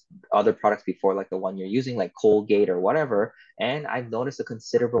used other products before, like the one you're using, like Colgate or whatever. And I've noticed a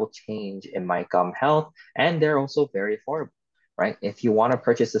considerable change in my gum health. And they're also very affordable, right? If you want to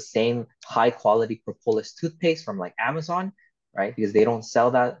purchase the same high quality propolis toothpaste from like Amazon, right? Because they don't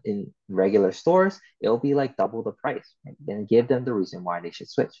sell that in regular stores, it'll be like double the price, right? Then give them the reason why they should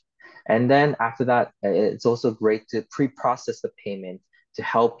switch. And then after that, it's also great to pre-process the payment to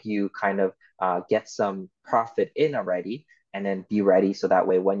help you kind of get some profit in already and then be ready. So that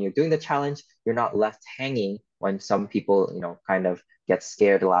way, when you're doing the challenge, you're not left hanging when some people, kind of get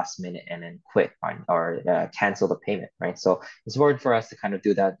scared last minute and then quit or cancel the payment, right? So it's important for us to kind of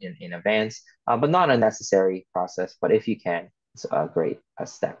do that in advance, but not a necessary process. But if you can, it's a great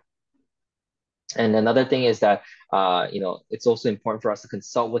step. And another thing is that, it's also important for us to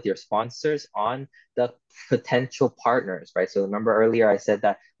consult with your sponsors on the potential partners, right? So remember earlier I said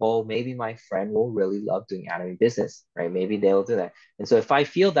that, oh, maybe my friend will really love doing anime business, right? Maybe they'll do that. And so if I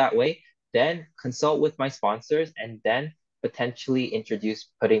feel that way, then consult with my sponsors and then potentially introduce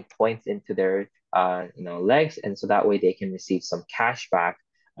putting points into their, legs. And so that way they can receive some cash back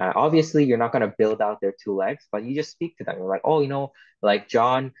Obviously, you're not going to build out their two legs, but you just speak to them. You're like, oh, like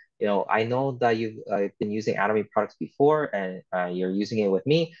John, I know that you've been using Atomy products before and you're using it with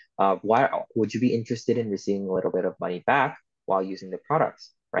me. Why would you be interested in receiving a little bit of money back while using the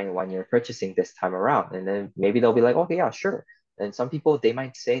products, right? When you're purchasing this time around. And then maybe they'll be like, okay, yeah, sure. And some people, they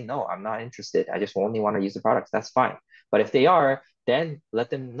might say, no, I'm not interested. I just only want to use the products. That's fine. But if they are, then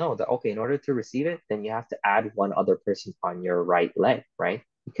let them know that, okay, in order to receive it, then you have to add one other person on your right leg, right?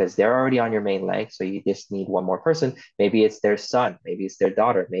 Because they're already on your main leg. So you just need one more person. Maybe it's their son, maybe it's their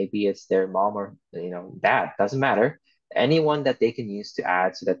daughter, maybe it's their mom or dad, doesn't matter. Anyone that they can use to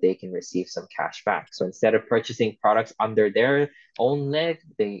add so that they can receive some cash back. So instead of purchasing products under their own leg,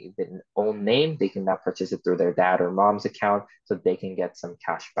 their own name, they can now purchase it through their dad or mom's account so they can get some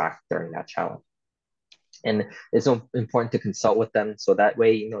cash back during that challenge. And it's so important to consult with them so that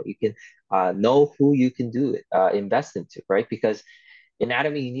way you can know who you can invest into, right? Because in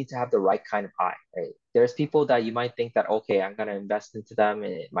Atomy, you need to have the right kind of eye, right? There's people that you might think that, okay, I'm going to invest into them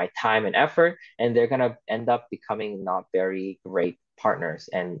in my time and effort, and they're going to end up becoming not very great partners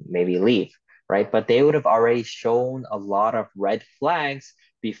and maybe leave, right? But they would have already shown a lot of red flags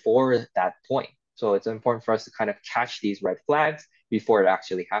before that point. So it's important for us to kind of catch these red flags before it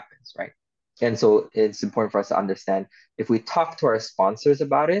actually happens, right? And so it's important for us to understand if we talk to our sponsors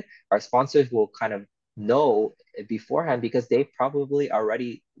about it, our sponsors will kind of know beforehand because they probably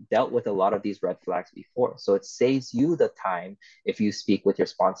already dealt with a lot of these red flags before. So it saves you the time if you speak with your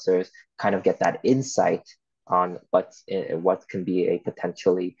sponsors, kind of get that insight on what can be a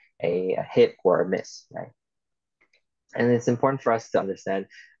potentially a hit or a miss, right? And it's important for us to understand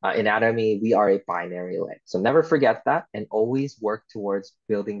in Atomy, we are a binary leg. So never forget that and always work towards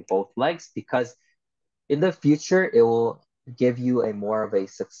building both legs because in the future, it will give you a more of a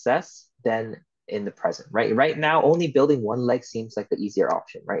success than in the present, right? Right now, only building one leg seems like the easier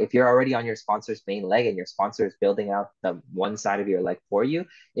option, right? If you're already on your sponsor's main leg and your sponsor is building out the one side of your leg for you,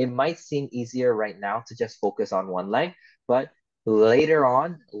 it might seem easier right now to just focus on one leg, but later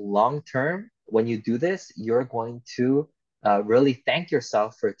on, long term, when you do this, you're going to really thank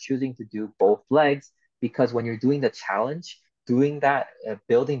yourself for choosing to do both legs because when you're doing the challenge, doing that,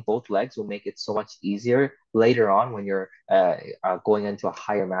 building both legs will make it so much easier later on when you're going into a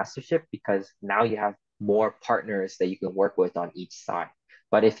higher mastership because now you have more partners that you can work with on each side.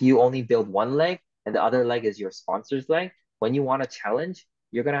 But if you only build one leg and the other leg is your sponsor's leg, when you want to challenge,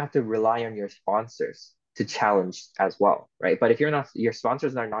 you're going to have to rely on your sponsors to challenge as well, right? But if your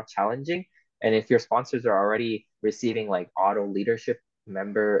sponsors are not challenging, and if your sponsors are already receiving like auto leadership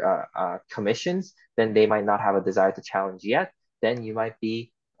member commissions, then they might not have a desire to challenge yet. Then you might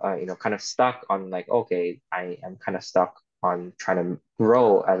be, kind of stuck on like, okay, I am kind of stuck on trying to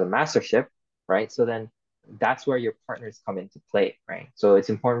grow as a mastership, right? So then that's where your partners come into play, right? So it's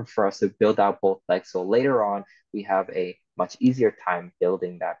important for us to build out both legs. So later on, we have a much easier time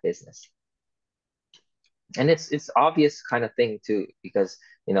building that business. And it's obvious kind of thing too, because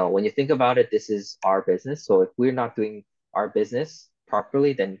when you think about it, this is our business. So if we're not doing our business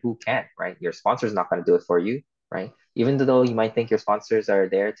properly, then who can, right? Your sponsor's not going to do it for you, right? Even though you might think your sponsors are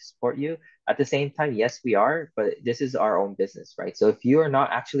there to support you, at the same time, yes, we are, but this is our own business, right? So if you are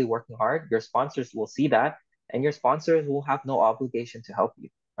not actually working hard, your sponsors will see that, and your sponsors will have no obligation to help you,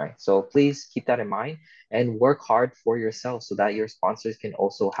 right? So please keep that in mind and work hard for yourself so that your sponsors can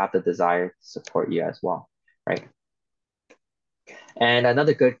also have the desire to support you as well, right? And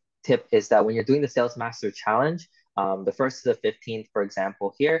another good tip is that when you're doing the SalesMaster Challenge, the 1st to the 15th, for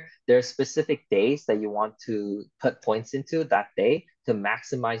example, here, there's specific days that you want to put points into that day to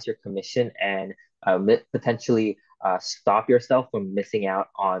maximize your commission and potentially stop yourself from missing out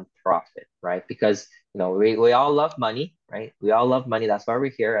on profit, right? Because we all love money, right? We all love money. That's why we're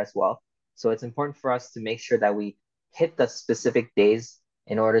here as well. So it's important for us to make sure that we hit the specific days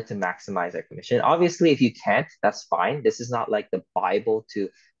in order to maximize our commission. Obviously, if you can't, that's fine. This is not like the Bible to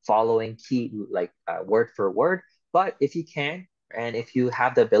following key like word for word. But if you can, and if you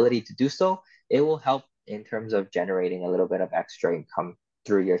have the ability to do so, it will help in terms of generating a little bit of extra income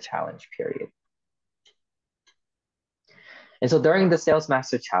through your challenge period. And so during the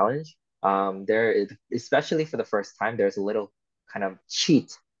SalesMaster Challenge, especially for the first time, there's a little kind of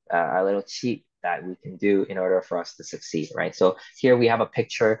cheat that we can do in order for us to succeed, right? So here we have a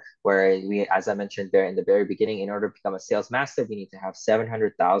picture where as I mentioned there in the very beginning, in order to become a sales master, we need to have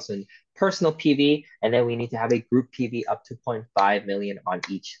 700,000 personal PV, and then we need to have a group PV up to 0.5 million on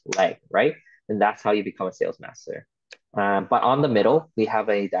each leg, right? And that's how you become a sales master. But on the middle, we have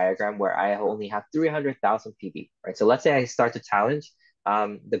a diagram where I only have 300,000 PV, right? So let's say I start the challenge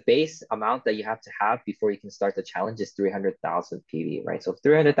the base amount that you have to have before you can start the challenge is 300,000 PV, right? So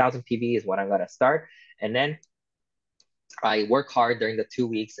 300,000 PV is what I'm gonna start. And then I work hard during the 2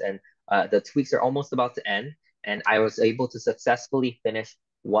 weeks, and the 2 weeks are almost about to end. And I was able to successfully finish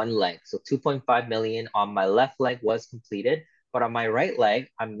one leg. So 2.5 million on my left leg was completed, but on my right leg,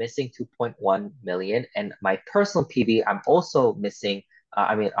 I'm missing 2.1 million. And my personal PV, I'm also missing,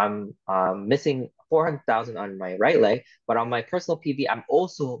 I'm missing 400,000 on my right leg, but on my personal PV, I'm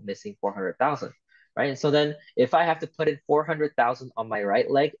also missing 400,000. Right. And so then if I have to put in 400,000 on my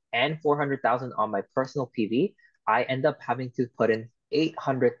right leg and 400,000 on my personal PV, I end up having to put in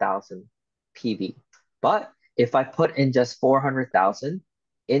 800,000 PV. But if I put in just 400,000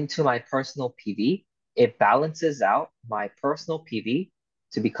 into my personal PV, it balances out my personal PV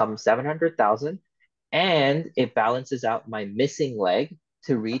to become 700,000, and it balances out my missing leg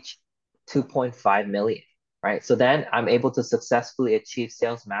to reach 2.5 million, right? So then I'm able to successfully achieve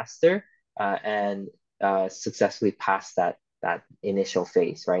Sales Master and successfully pass that initial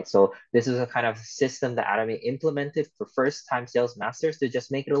phase, right? So this is a kind of system that Atomy implemented for first-time sales masters to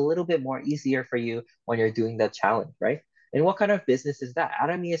just make it a little bit more easier for you when you're doing the challenge, right? And what kind of business is that?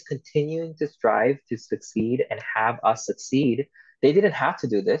 Atomy is continuing to strive to succeed and have us succeed. They didn't have to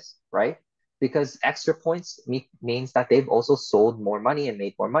do this, right? Because extra points means that they've also sold more money and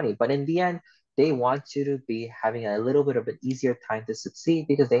made more money. But in the end, they want you to be having a little bit of an easier time to succeed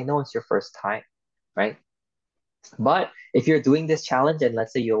because they know it's your first time, right? But if you're doing this challenge and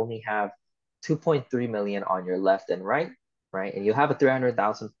let's say you only have 2.3 million on your left and right, and you have a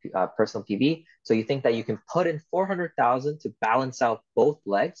 300,000 personal PV, so you think that you can put in 400,000 to balance out both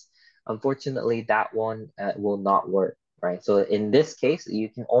legs, unfortunately, that one will not work, right? So in this case, you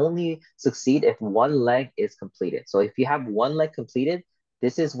can only succeed if one leg is completed. So if you have one leg completed,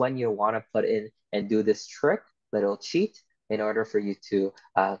 this is when you want to put in and do this trick, little cheat, in order for you to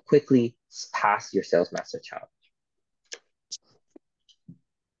quickly pass your Sales Master challenge.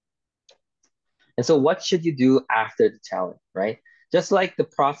 And so what should you do after the challenge, right? Just like the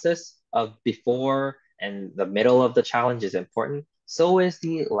process of before and the middle of the challenge is important, so is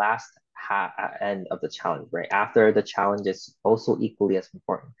the last end of the challenge, right? After the challenge is also equally as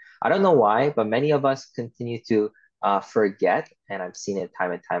important. I don't know why, but many of us continue to forget, and I've seen it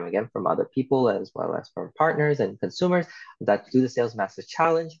time and time again from other people as well as from partners and consumers that do the Sales Master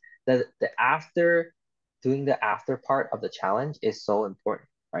Challenge, that doing the after part of the challenge is so important,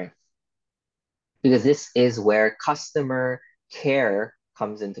 right? Because this is where customer care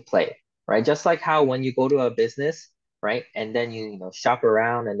comes into play, right? Just like how when you go to a business, right, and then you shop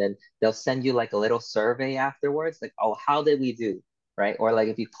around, and then they'll send you like a little survey afterwards, like, oh, how did we do, right? Or like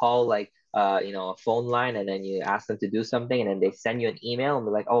if you call like a phone line and then you ask them to do something, and then they send you an email and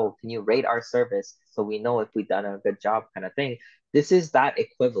be like, oh, can you rate our service so we know if we've done a good job, kind of thing. This is that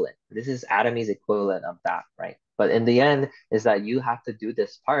equivalent. This is Atomy's equivalent of that, right? But in the end, is that you have to do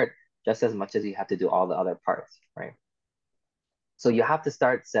this part just as much as you have to do all the other parts, right? So you have to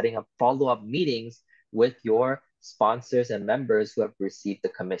start setting up follow-up meetings with your sponsors and members who have received the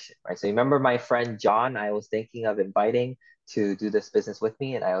commission, right? So you remember my friend John, I was thinking of inviting to do this business with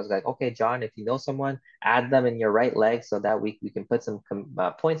me. And I was like, okay, John, if you know someone, add them in your right leg so that we can put some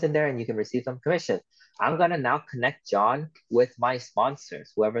points in there and you can receive some commission. I'm gonna now connect John with my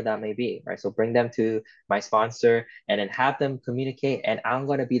sponsors, whoever that may be, right? So bring them to my sponsor and then have them communicate, and I'm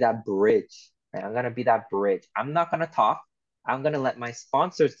gonna be that bridge, right? I'm gonna be that bridge. I'm not gonna talk. I'm gonna let my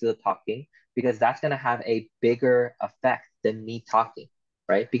sponsors do the talking because that's gonna have a bigger effect than me talking,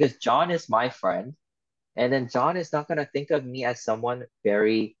 right? Because John is my friend, and then John is not gonna think of me as someone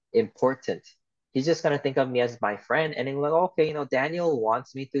very important. He's just gonna think of me as my friend, and then like, okay, Daniel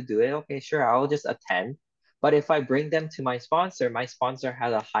wants me to do it. Okay, sure, I'll just attend. But if I bring them to my sponsor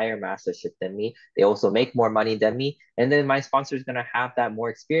has a higher mastership than me. They also make more money than me, and then my sponsor is gonna have that more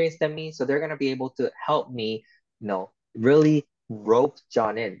experience than me, so they're gonna be able to help me, really rope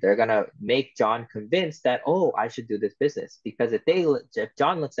John in. They're gonna make John convinced that, oh, I should do this business. Because if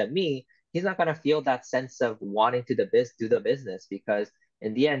John looks at me, he's not gonna feel that sense of wanting to do the business, because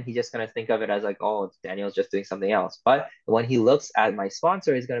in the end, he's just gonna think of it as like, oh, Daniel's just doing something else. But when he looks at my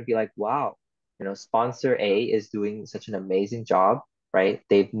sponsor, he's gonna be like, wow, sponsor A is doing such an amazing job, right?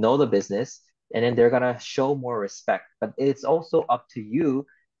 They know the business, and then they're gonna show more respect. But it's also up to you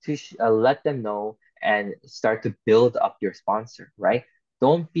to let them know and start to build up your sponsor, right?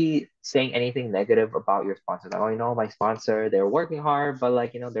 Don't be saying anything negative about your sponsor. Like, oh, my sponsor, they're working hard, but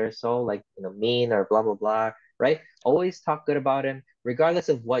like, they're so like, mean or blah, blah, blah, right? Always talk good about him, regardless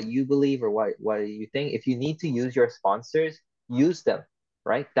of what you believe or what you think. If you need to use your sponsors, use them,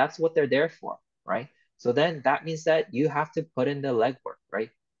 right? That's what they're there for, right? So then that means that you have to put in the legwork, right?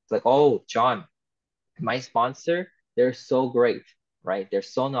 It's like, oh, John, my sponsor, they're so great, right? They're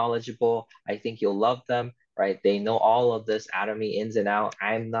so knowledgeable. I think you'll love them, right? They know all of this Atomy ins and out.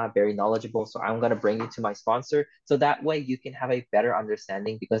 I'm not very knowledgeable, so I'm gonna bring you to my sponsor. So that way you can have a better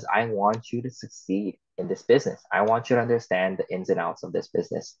understanding because I want you to succeed in this business. I want you to understand the ins and outs of this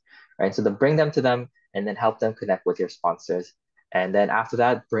business, right? So then bring them to them and then help them connect with your sponsors. And then after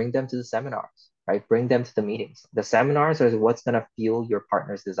that, bring them to the seminars, right? Bring them to the meetings. The seminars are what's gonna fuel your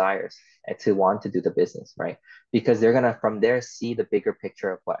partner's desires and to want to do the business, right? Because they're gonna from there see the bigger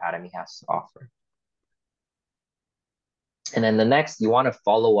picture of what Atomy has to offer. And then the next, you want to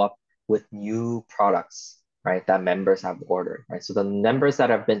follow up with new products, right? That members have ordered, right? So the members that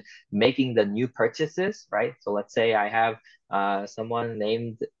have been making the new purchases, right? So let's say I have someone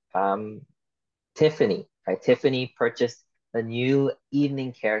named Tiffany, right? Tiffany purchased a new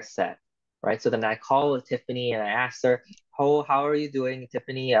evening care set, right? So then I call Tiffany and I asked her, how are you doing,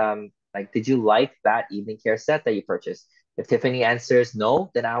 Tiffany? Like, did you like that evening care set that you purchased? If Tiffany answers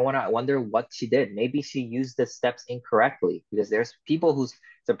no, then I want to wonder what she did. Maybe she used the steps incorrectly because there's people who,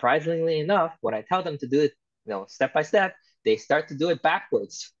 surprisingly enough, when I tell them to do it, step by step, they start to do it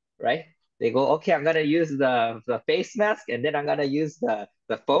backwards, right? They go, okay, I'm gonna use the face mask, and then I'm gonna use the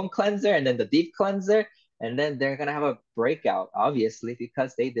foam cleanser, and then the deep cleanser, and then they're gonna have a breakout, obviously,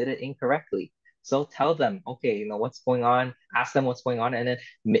 because they did it incorrectly. So tell them, okay, what's going on, ask them what's going on, and then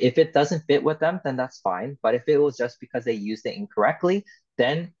if it doesn't fit with them, then that's fine. But if it was just because they used it incorrectly,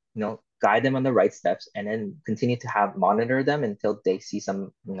 then guide them on the right steps and then continue to have monitor them until they see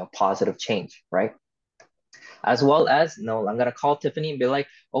some positive change, right? As well as, I'm gonna call Tiffany and be like,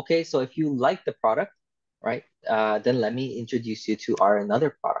 okay, so if you like the product, right, then let me introduce you to our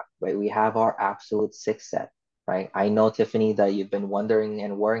another product, right? We have our Absolute 6 set, right? I know, Tiffany, that you've been wondering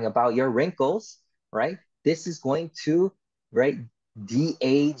and worrying about your wrinkles, right? This is going to, right,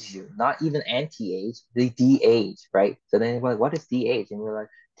 de-age you, not even anti-age, the de-age, right? So then you're like, what is de-age? And you're like,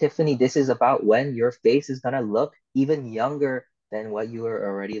 Tiffany, this is about when your face is gonna look even younger than what you are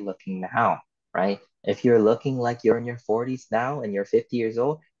already looking now, right? If you're looking like you're in your 40s now and you're 50 years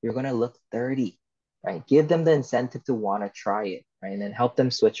old, you're gonna look 30, right? Give them the incentive to want to try it, right? And then help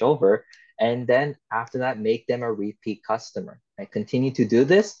them switch over. And then after that, make them a repeat customer, right? Continue to do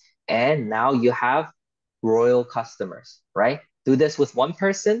this. And now you have royal customers, right? Do this with one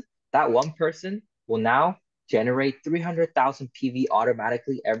person. That one person will now generate 300,000 PV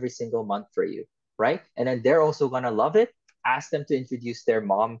automatically every single month for you, right? And then they're also gonna love it. Ask them to introduce their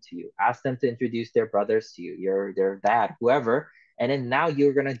mom to you. Ask them to introduce their brothers to you, their dad, whoever. And then now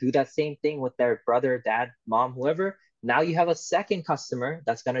you're gonna do that same thing with their brother, dad, mom, whoever. Now you have a second customer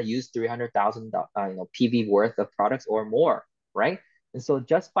that's gonna use 300,000 PV worth of products or more, right? And so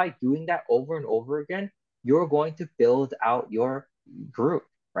just by doing that over and over again, you're going to build out your group,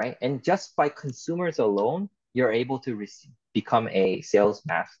 right? And just by consumers alone, you're able to become a sales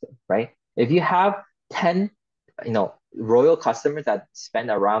master, right? If you have 10 royal customers that spend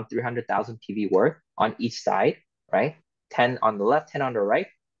around 300,000 PV worth on each side, right? 10 on the left, 10 on the right,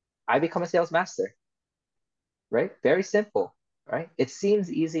 I become a sales master, right? Very simple, right? It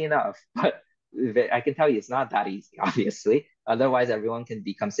seems easy enough, but I can tell you it's not that easy, obviously. Otherwise, everyone can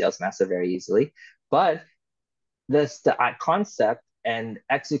become sales master very easily. But the concept and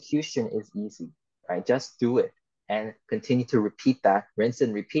execution is easy, right? Just do it and continue to repeat that, rinse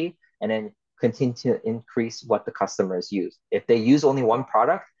and repeat, and then continue to increase what the customers use. If they use only one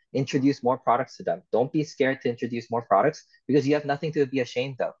product, introduce more products to them. Don't be scared to introduce more products because you have nothing to be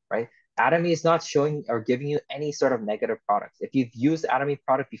ashamed of, right? Atomy is not showing or giving you any sort of negative products. If you've used Atomy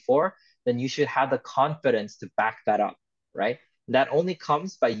product before, then you should have the confidence to back that up, right? That only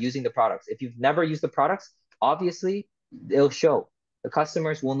comes by using the products. If you've never used the products, obviously it'll show. The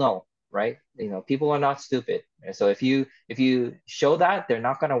customers will know, right? People are not stupid. And so if you show that, they're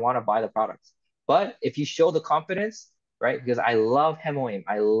not gonna want to buy the products. But if you show the confidence, right? Because I love Hemoim,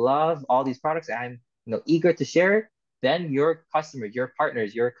 I love all these products, and I'm eager to share it, then your customers, your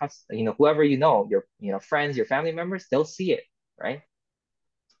partners, your whoever your friends, your family members, they'll see it, right?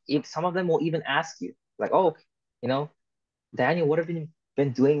 If some of them will even ask you, like, oh, Daniel, what have you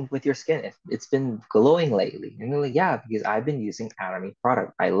been doing with your skin? It's been glowing lately. And you're like, yeah, because I've been using Atomy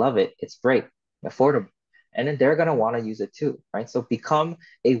product. I love it. It's great, affordable. And then they're gonna want to use it too, right? So become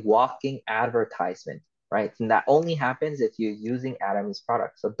a walking advertisement, right? And that only happens if you're using Atomy's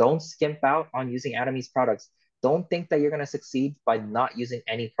product. So don't skimp out on using Atomy's products. Don't think that you're gonna succeed by not using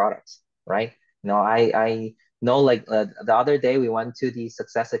any products, right? I know, like the other day we went to the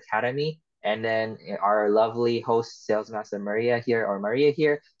Success Academy And then our lovely host, Salesmaster Maria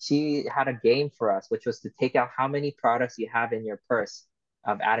here, she had a game for us, which was to take out how many products you have in your purse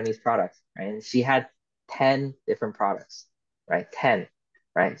of Atomi's products, right? And she had 10 different products, right? 10,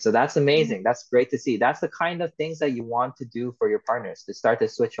 right? So that's amazing. That's great to see. That's the kind of things that you want to do for your partners, to start to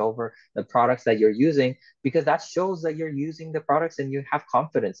switch over the products that you're using, because that shows that you're using the products and you have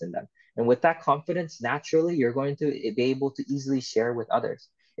confidence in them. And with that confidence, naturally, you're going to be able to easily share with others.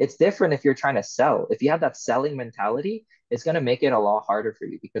 It's different if you're trying to sell. If you have that selling mentality, it's going to make it a lot harder for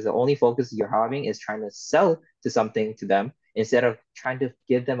you, because the only focus you're having is trying to sell to something to them instead of trying to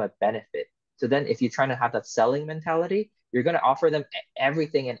give them a benefit. So then if you're trying to have that selling mentality, you're going to offer them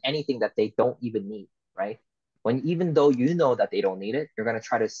everything and anything that they don't even need, right? When even though you know that they don't need it, you're going to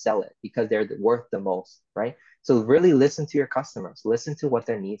try to sell it because they're worth the most, right? So really listen to your customers, listen to what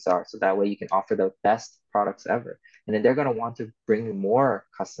their needs are, so that way you can offer the best products ever. And then they're going to want to bring more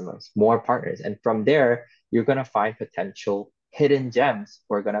customers, more partners. And from there, you're going to find potential hidden gems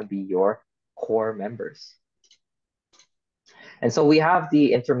who are going to be your core members. And so we have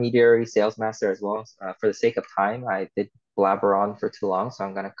the intermediary sales master as well. For the sake of time, I did blabber on for too long, so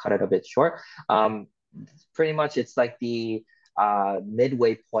I'm going to cut it a bit short. Pretty much it's like the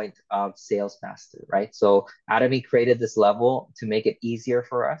midway point of sales master, right? So Atomy created this level to make it easier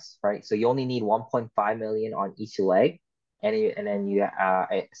for us, right? So you only need 1.5 million on each leg, and then you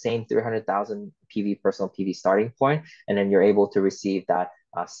same 300,000 PV personal PV starting point, and then you're able to receive that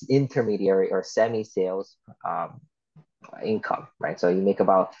intermediary or semi sales income, right? So you make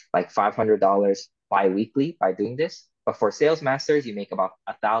about like $500 bi-weekly by doing this. But for sales masters, you make about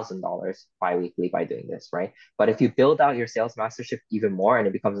 $1,000 bi-weekly by doing this, right? But if you build out your sales mastership even more and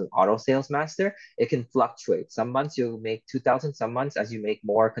it becomes an auto sales master, it can fluctuate. Some months you'll make 2,000, some months as you make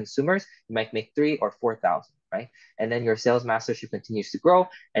more consumers, you might make 3 or 4,000, right? And then your sales mastership continues to grow,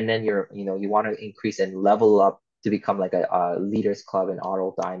 and then you want to increase and level up to become like a leaders club and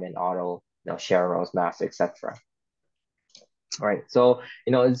auto diamond, auto, Sharon Rose master, etc. All right, so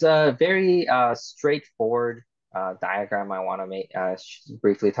it's a very straightforward diagram I want to make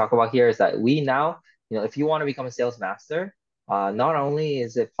briefly talk about here is that we now, if you want to become a sales master, not only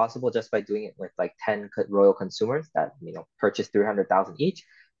is it possible just by doing it with like 10 royal consumers that purchase 300,000 each,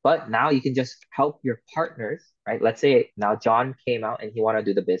 but now you can just help your partners, right? Let's say now John came out and he want to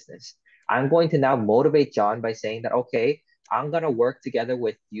do the business. I'm going to now motivate John by saying that, okay, I'm gonna work together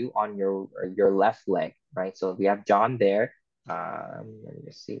with you on your left leg, right? So we have John there. Let me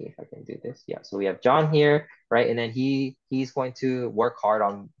just see if I can do this. Yeah, so we have John here, right? And then he's going to work hard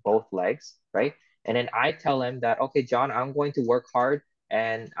on both legs, right? And then I tell him that, okay, John, I'm going to work hard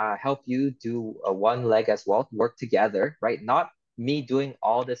and help you do one leg as well, work together, right? Not me doing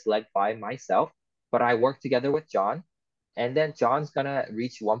all this leg by myself, but I work together with John. And then John's gonna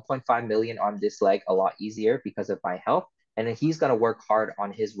reach 1.5 million on this leg a lot easier because of my help. And then he's gonna work hard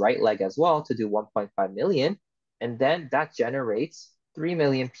on his right leg as well to do 1.5 million. And then that generates 3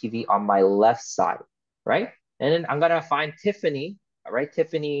 million PV on my left side, right? And then I'm gonna find Tiffany, right?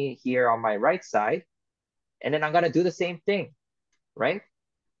 Tiffany here on my right side. And then I'm gonna do the same thing, right?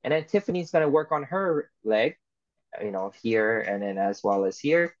 And then Tiffany's gonna work on her leg, here and then as well as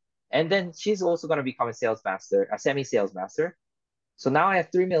here. And then she's also gonna become a sales master, a semi-sales master. So now I have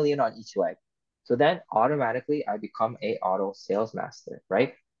 3 million on each leg. So then automatically I become a auto sales master,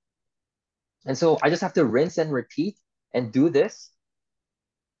 right? And so I just have to rinse and repeat and do this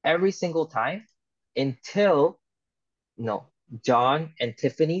every single time until John and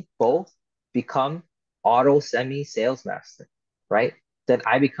Tiffany both become auto semi sales master, right? Then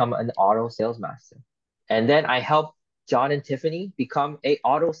I become an auto sales master. And then I help John and Tiffany become a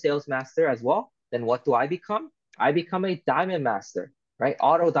auto sales master as well. Then what do I become? I become a diamond master, right?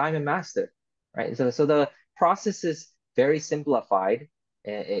 Auto diamond master, right? So the process is very simplified.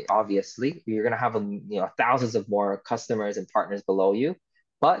 Obviously, you're gonna have thousands of more customers and partners below you,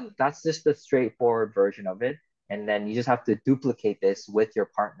 but that's just the straightforward version of it. And then you just have to duplicate this with your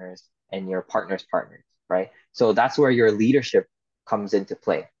partners and your partners' partners, right? So that's where your leadership comes into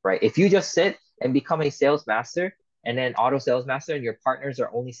play, right? If you just sit and become a sales master and then auto sales master and your partners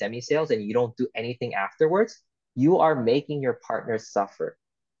are only semi-sales and you don't do anything afterwards, you are making your partners suffer,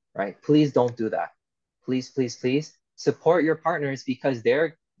 right? Please don't do that. Please, please, please support your partners because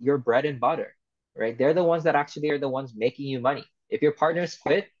they're your bread and butter, right? They're the ones that actually are the ones making you money. If your partners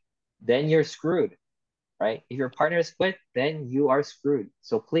quit, then you're screwed, right? If your partners quit, then you are screwed.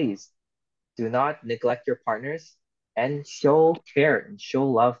 So please do not neglect your partners and show care and show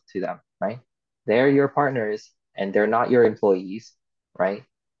love to them, right? They're your partners and they're not your employees, right?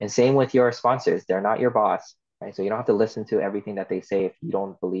 And same with your sponsors. They're not your boss. right? So you don't have to listen to everything that they say if you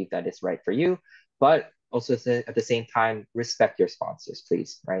don't believe that it's right for you, but also at the same time, respect your sponsors,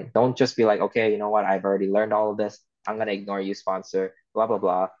 please, right? Don't just be like, okay, you know what? I've already learned all of this. I'm gonna ignore you, sponsor, blah, blah,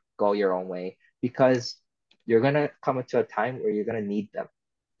 blah, go your own way, because you're gonna come into a time where you're gonna need them,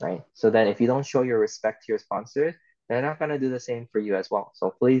 right? So then if you don't show your respect to your sponsors, they're not gonna do the same for you as well.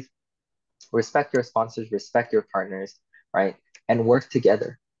 So please respect your sponsors, respect your partners, right? And work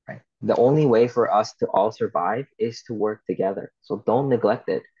together, right? The only way for us to all survive is to work together. So don't neglect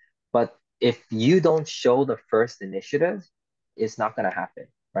it. But if you don't show the first initiative, it's not going to happen,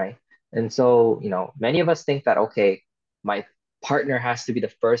 right? And so, many of us think that, okay, my partner has to be the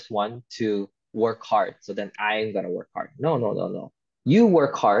first one to work hard. So then I'm going to work hard. No, no, no, no. You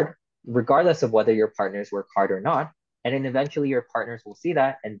work hard, regardless of whether your partners work hard or not. And then eventually your partners will see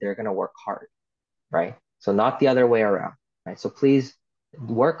that and they're going to work hard, right? So not the other way around, right? So please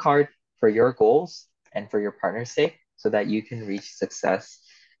work hard for your goals and for your partner's sake so that you can reach success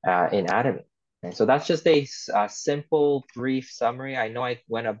in Atomy. And so that's just a simple, brief summary. I know I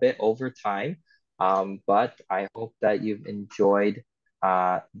went a bit over time, but I hope that you've enjoyed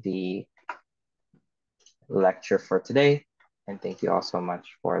the lecture for today. And thank you all so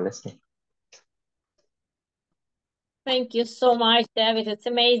much for listening. Thank you so much, David. It's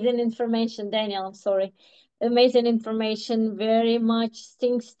amazing information. Daniel, I'm sorry. Amazing information, very much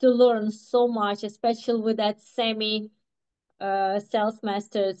things to learn, so much, especially with that semi sales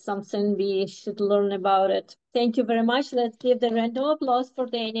master. It's something we should learn about it. Thank you very much. Let's give the round of applause for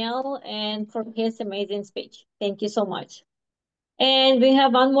Daniel and for his amazing speech. Thank you so much. And we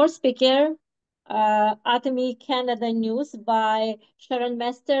have one more speaker, Atomy Canada News by Sharon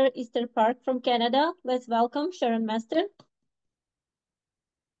Master, Easter Park from Canada. Let's welcome Sharon Master.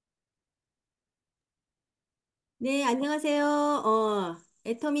 네, 안녕하세요.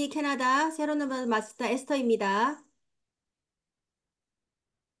 애터미 캐나다 세로노바 마스터 에스터입니다.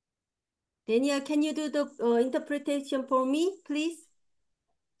 Daniel, can you do the interpretation for me, please?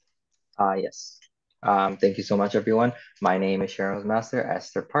 Yes. Thank you so much, everyone. My name is ToSalesMaster,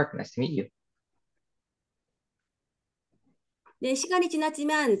 Esther Park. Nice to meet you. 네, 시간이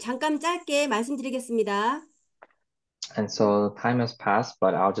지났지만 잠깐 짧게 말씀드리겠습니다. And so time has passed,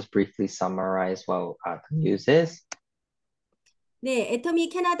 but I'll just briefly summarize what the news is. 네, 애터미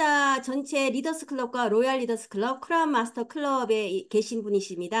캐나다 전체 리더스 클럽과 로얄 리더스 클럽, 크라운 마스터 클럽에 계신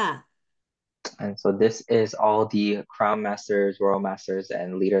분이십니다. And so this is all the Crown Masters, Royal Masters,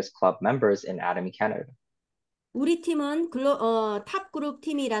 and Leaders Club members in Atomy Canada. 우리 팀은 탑 그룹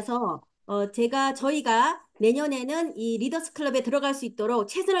팀이라서 저희가 내년에는 이 리더스 클럽에 들어갈 수 있도록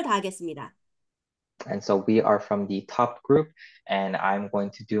최선을 다하겠습니다. And so we are from the top group, and I'm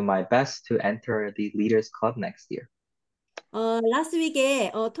going to do my best to enter the Leaders Club next year. 라스트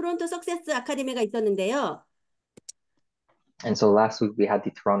위크에 토론토 석세스 아카데미가 있었는데요. And so last week we had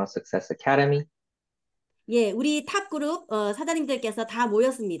the Toronto Success Academy. 예, 우리 탑 그룹 사장님들께서 다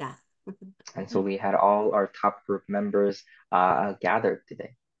모였습니다. And so we had all our top group members gathered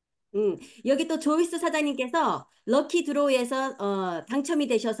today. 여기 또 조이스 사장님께서 럭키 드로우에서 당첨이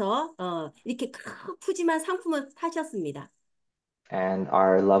되셔서 이렇게 큰 푸짐한 상품을 사셨습니다. And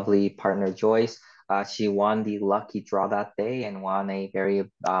our lovely partner Joyce, she won the lucky draw that day and won a very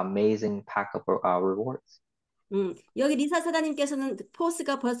amazing pack of rewards. 여기 리사 사장님께서는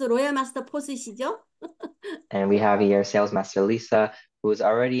포스가 벌써 로얄 마스터 포스시죠? And we have here Sales Master Lisa, who is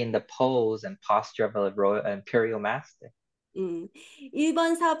already in the pose and posture of a Royal Imperial Master.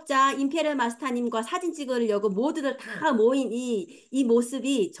 1번 사업자 임페리얼 마스터님과 사진 찍으려고 모두들 다 모인 이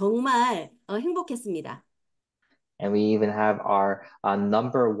모습이 정말 행복했습니다. And we even have our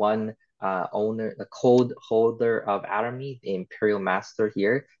number one owner, the code holder of Atomy, the Imperial Master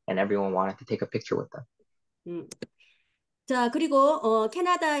here, and everyone wanted to take a picture with them. 자, 그리고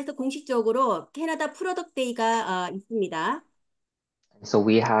캐나다에서 공식적으로 캐나다 프로덕트 데이가 있습니다. So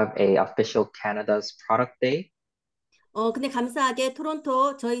we have a official Canada's Product Day. 근데 감사하게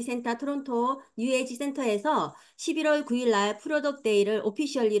저희 센터 토론토 UAG 센터에서 11월 9일 날 프로덕트 데이를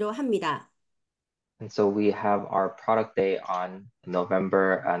오피셜리로 합니다. And so we have our product day on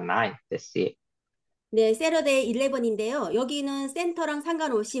November 9th this year. 네, 세러데이 11인데요. 여기는 센터랑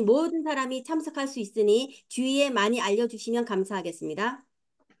상관없이 모든 사람이 참석할 수 있으니 주위에 많이 알려주시면 감사하겠습니다.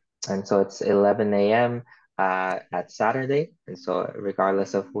 And so it's 11 a.m. At Saturday. And so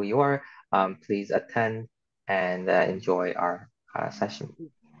regardless of who you are, please attend and enjoy our session.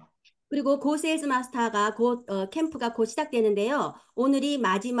 그리고 고세일즈 마스터가 캠프가 곧 시작되는데요. 오늘이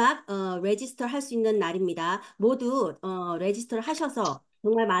마지막 레지스터 할 수 있는 날입니다. 모두 레지스터를 하셔서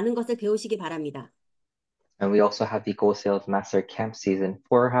정말 많은 것을 배우시기 바랍니다. And we also have the Go Sales Master Camp Season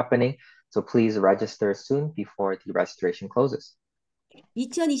 4 happening. So please register soon before the registration closes.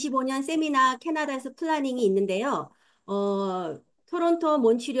 2025년 세미나 캐나다에서 플래닝이 있는데요. 토론토,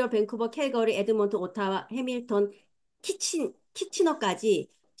 몬트리올, 밴쿠버, 캘거리, 에드먼턴, 오타와, 해밀턴, 키치너까지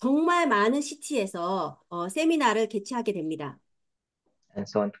정말 많은 시티에서 세미나를 개최하게 됩니다. And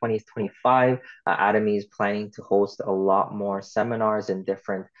so in 2025, Atomy is planning to host a lot more seminars in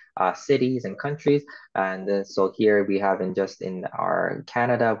different cities and countries. And so here we have in our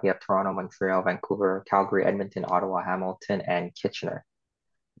Canada, we have Toronto, Montreal, Vancouver, Calgary, Edmonton, Ottawa, Hamilton, and Kitchener.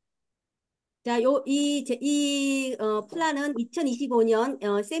 자, 플랜은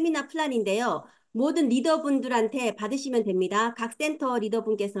 2025년 세미나 플랜인데요. 모든 리더분들한테 받으시면 됩니다. 각 센터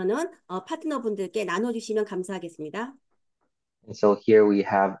리더분께서는 파트너분들께 나눠주시면 감사하겠습니다. And so here we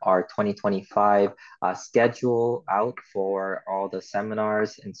have our 2025 schedule out for all the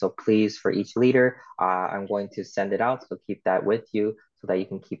seminars. And so please, for each leader, I'm going to send it out. So keep that with you so that you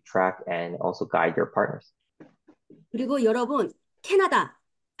can keep track and also guide your partners. 그리고 여러분, 캐나다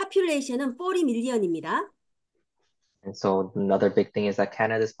population은 40 million입니다. And so another big thing is that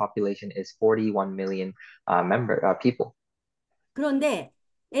Canada's population is 41 million people. 그런데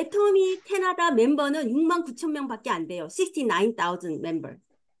애터미 캐나다 멤버는 6만 9천 명밖에 안 돼요. 69,000 member.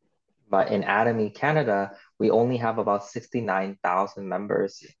 But in Atomy Canada, we only have about 69,000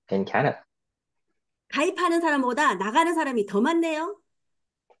 members in Canada. 가입하는 사람보다 나가는 사람이 더 많네요.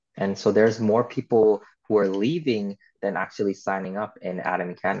 And so there's more people who are leaving than actually signing up in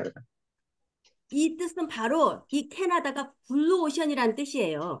Atomy Canada. 이 뜻은 바로 이 캐나다가 블루오션이라는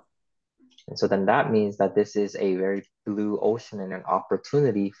뜻이에요. And so then that means that this is a very blue ocean and an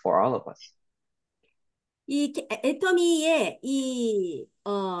opportunity for all of us. 이 애터미의 이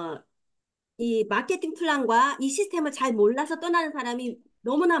마케팅 플랜과 이 시스템을 잘 몰라서 떠나는 사람이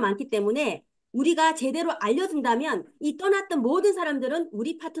너무나 많기 때문에 우리가 제대로 알려준다면 이 떠났던 모든 사람들은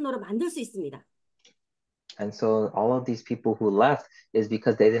우리 파트너로 만들 수 있습니다. And so all of these people who left is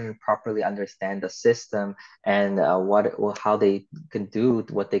because they didn't properly understand the system and how they can do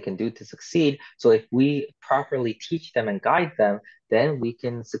what they can do to succeed. So if we properly teach them and guide them, then we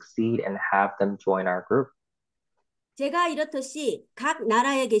can succeed and have them join our group. 제가 이렇듯이 각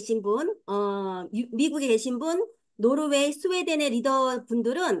나라에 계신 분, 미국에 계신 분, 노르웨이, 스웨덴의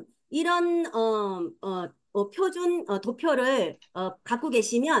리더분들은 이런 표준 도표를 갖고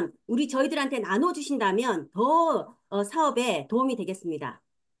계시면 저희들한테 나눠주신다면 더 사업에 도움이 되겠습니다.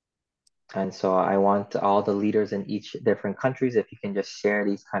 And so I want all the leaders in each different countries, if you can just share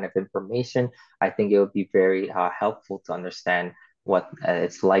these kind of information, I think it would be very helpful to understand what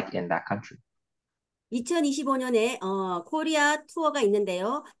it's like in that country. 2025년에 코리아 투어가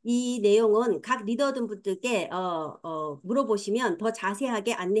있는데요. 이 내용은 각 리더분들께 물어보시면 더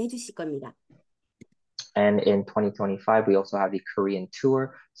자세하게 안내해 주실 겁니다. And in 2025, we also have the Korean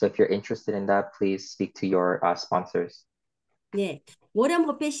tour. So if you're interested in that, please speak to your sponsors. 네, 워런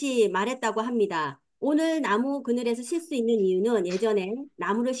버핏이 말했다고 합니다. 오늘 나무 그늘에서 쉴 수 있는 이유는 예전에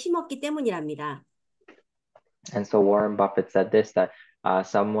나무를 심었기 때문이랍니다. And so Warren Buffett said this, that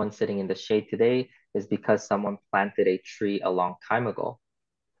someone sitting in the shade today is because someone planted a tree a long time ago.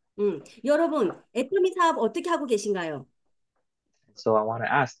 여러분, 애터미 사업 어떻게 하고 계신가요? So I want to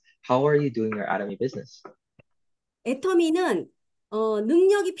ask, how are you doing your Atomy business? 애터미는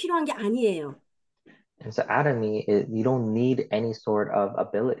능력이 필요한 게 아니에요. And so Atomy, you don't need any sort of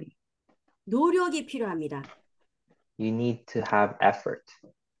ability. 노력이 필요합니다. You need to have effort.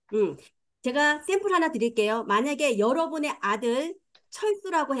 제가 샘플 하나 드릴게요. 만약에 여러분의 아들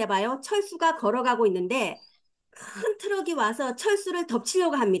철수라고 해봐요. 철수가 걸어가고 있는데 큰 트럭이 와서 철수를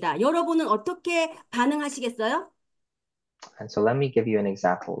덮치려고 합니다. 여러분은 어떻게 반응하시겠어요? And so let me give you an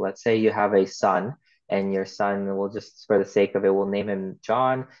example. Let's say you have a son, and your son will just, for the sake of it, we'll name him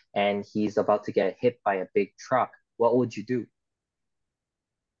John, and he's about to get hit by a big truck. What would you do?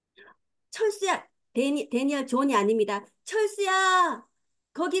 철수야, 데니얼 존이 아닙니다. 철수야,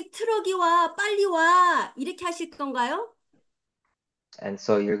 거기 트럭이 와, 빨리 와. 이렇게 하실 건가요? And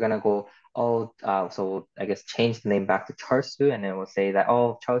so you're gonna go, so I guess change the name back to Charsu, and then we'll say that,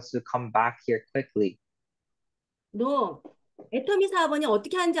 oh, Charsu, come back here quickly. No. 애터미 사업원이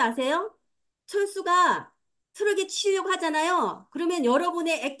어떻게 하는지 아세요? 철수가 트럭에 치려고 하잖아요. 그러면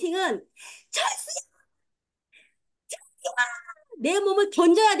여러분의 액팅은 철수야, 내 몸을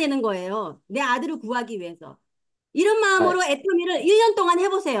던져야 되는 거예요. 내 아들을 구하기 위해서. 이런 마음으로 애터미를 1년 동안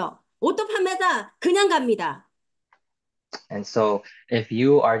해보세요. 오토 판매사 그냥 갑니다. And so if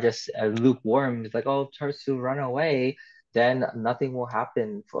you are just lukewarm, it's like, oh, Charsu, run away, then nothing will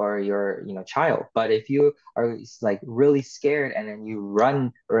happen for your child. But if you are like really scared and then you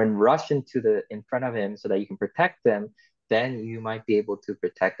run and rush in front of him so that you can protect them, then you might be able to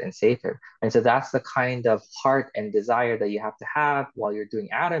protect and save him. And so that's the kind of heart and desire that you have to have while you're doing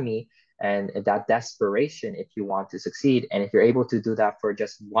Atomy, and that desperation if you want to succeed. And if you're able to do that for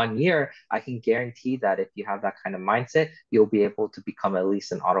just 1 year, I can guarantee that if you have that kind of mindset, you'll be able to become at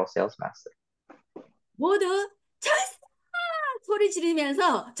least an auto sales master. 모두 철수! 소리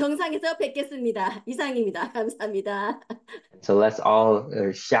지르면서 정상에서 뵙겠습니다. 이상입니다. 감사합니다. So let's all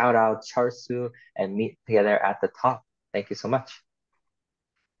shout out Charsu and meet together at the top. Thank you so much.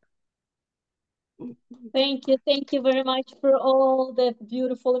 Thank you very much for all the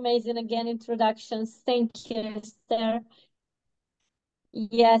beautiful, amazing, again, introductions. Thank you, Esther.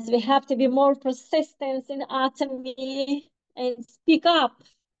 Yes, we have to be more persistent in Atomy and speak up,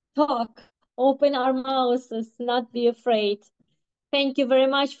 talk, open our mouths, not be afraid. Thank you very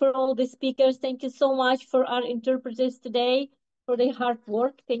much for all the speakers. Thank you so much for our interpreters today, for their hard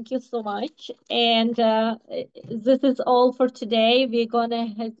work. Thank you so much. And this is all for today. We're going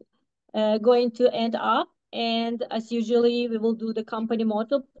to end up. And as usually, we will do the company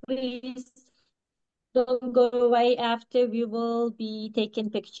motto. Please don't go away after we will be taking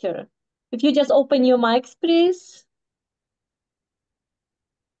picture. If you just open your mics, please.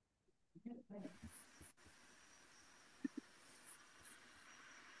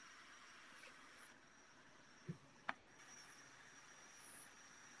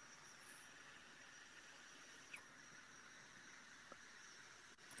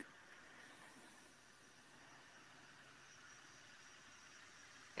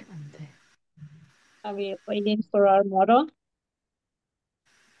 Are we waiting for our motto?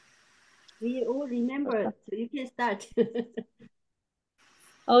 We all remember, so you can start.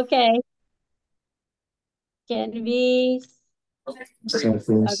 Okay. Can we? Are we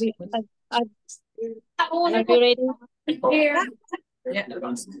ready? Yeah.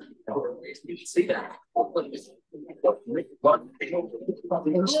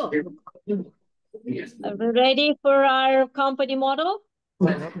 Are we ready for our company motto?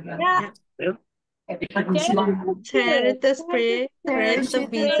 Yeah. Share the spirit, create the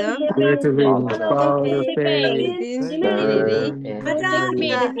vision, Cultivate in community.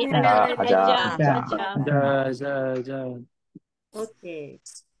 Okay.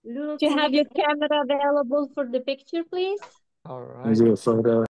 Look. Do you have your camera available for the picture, please? All right.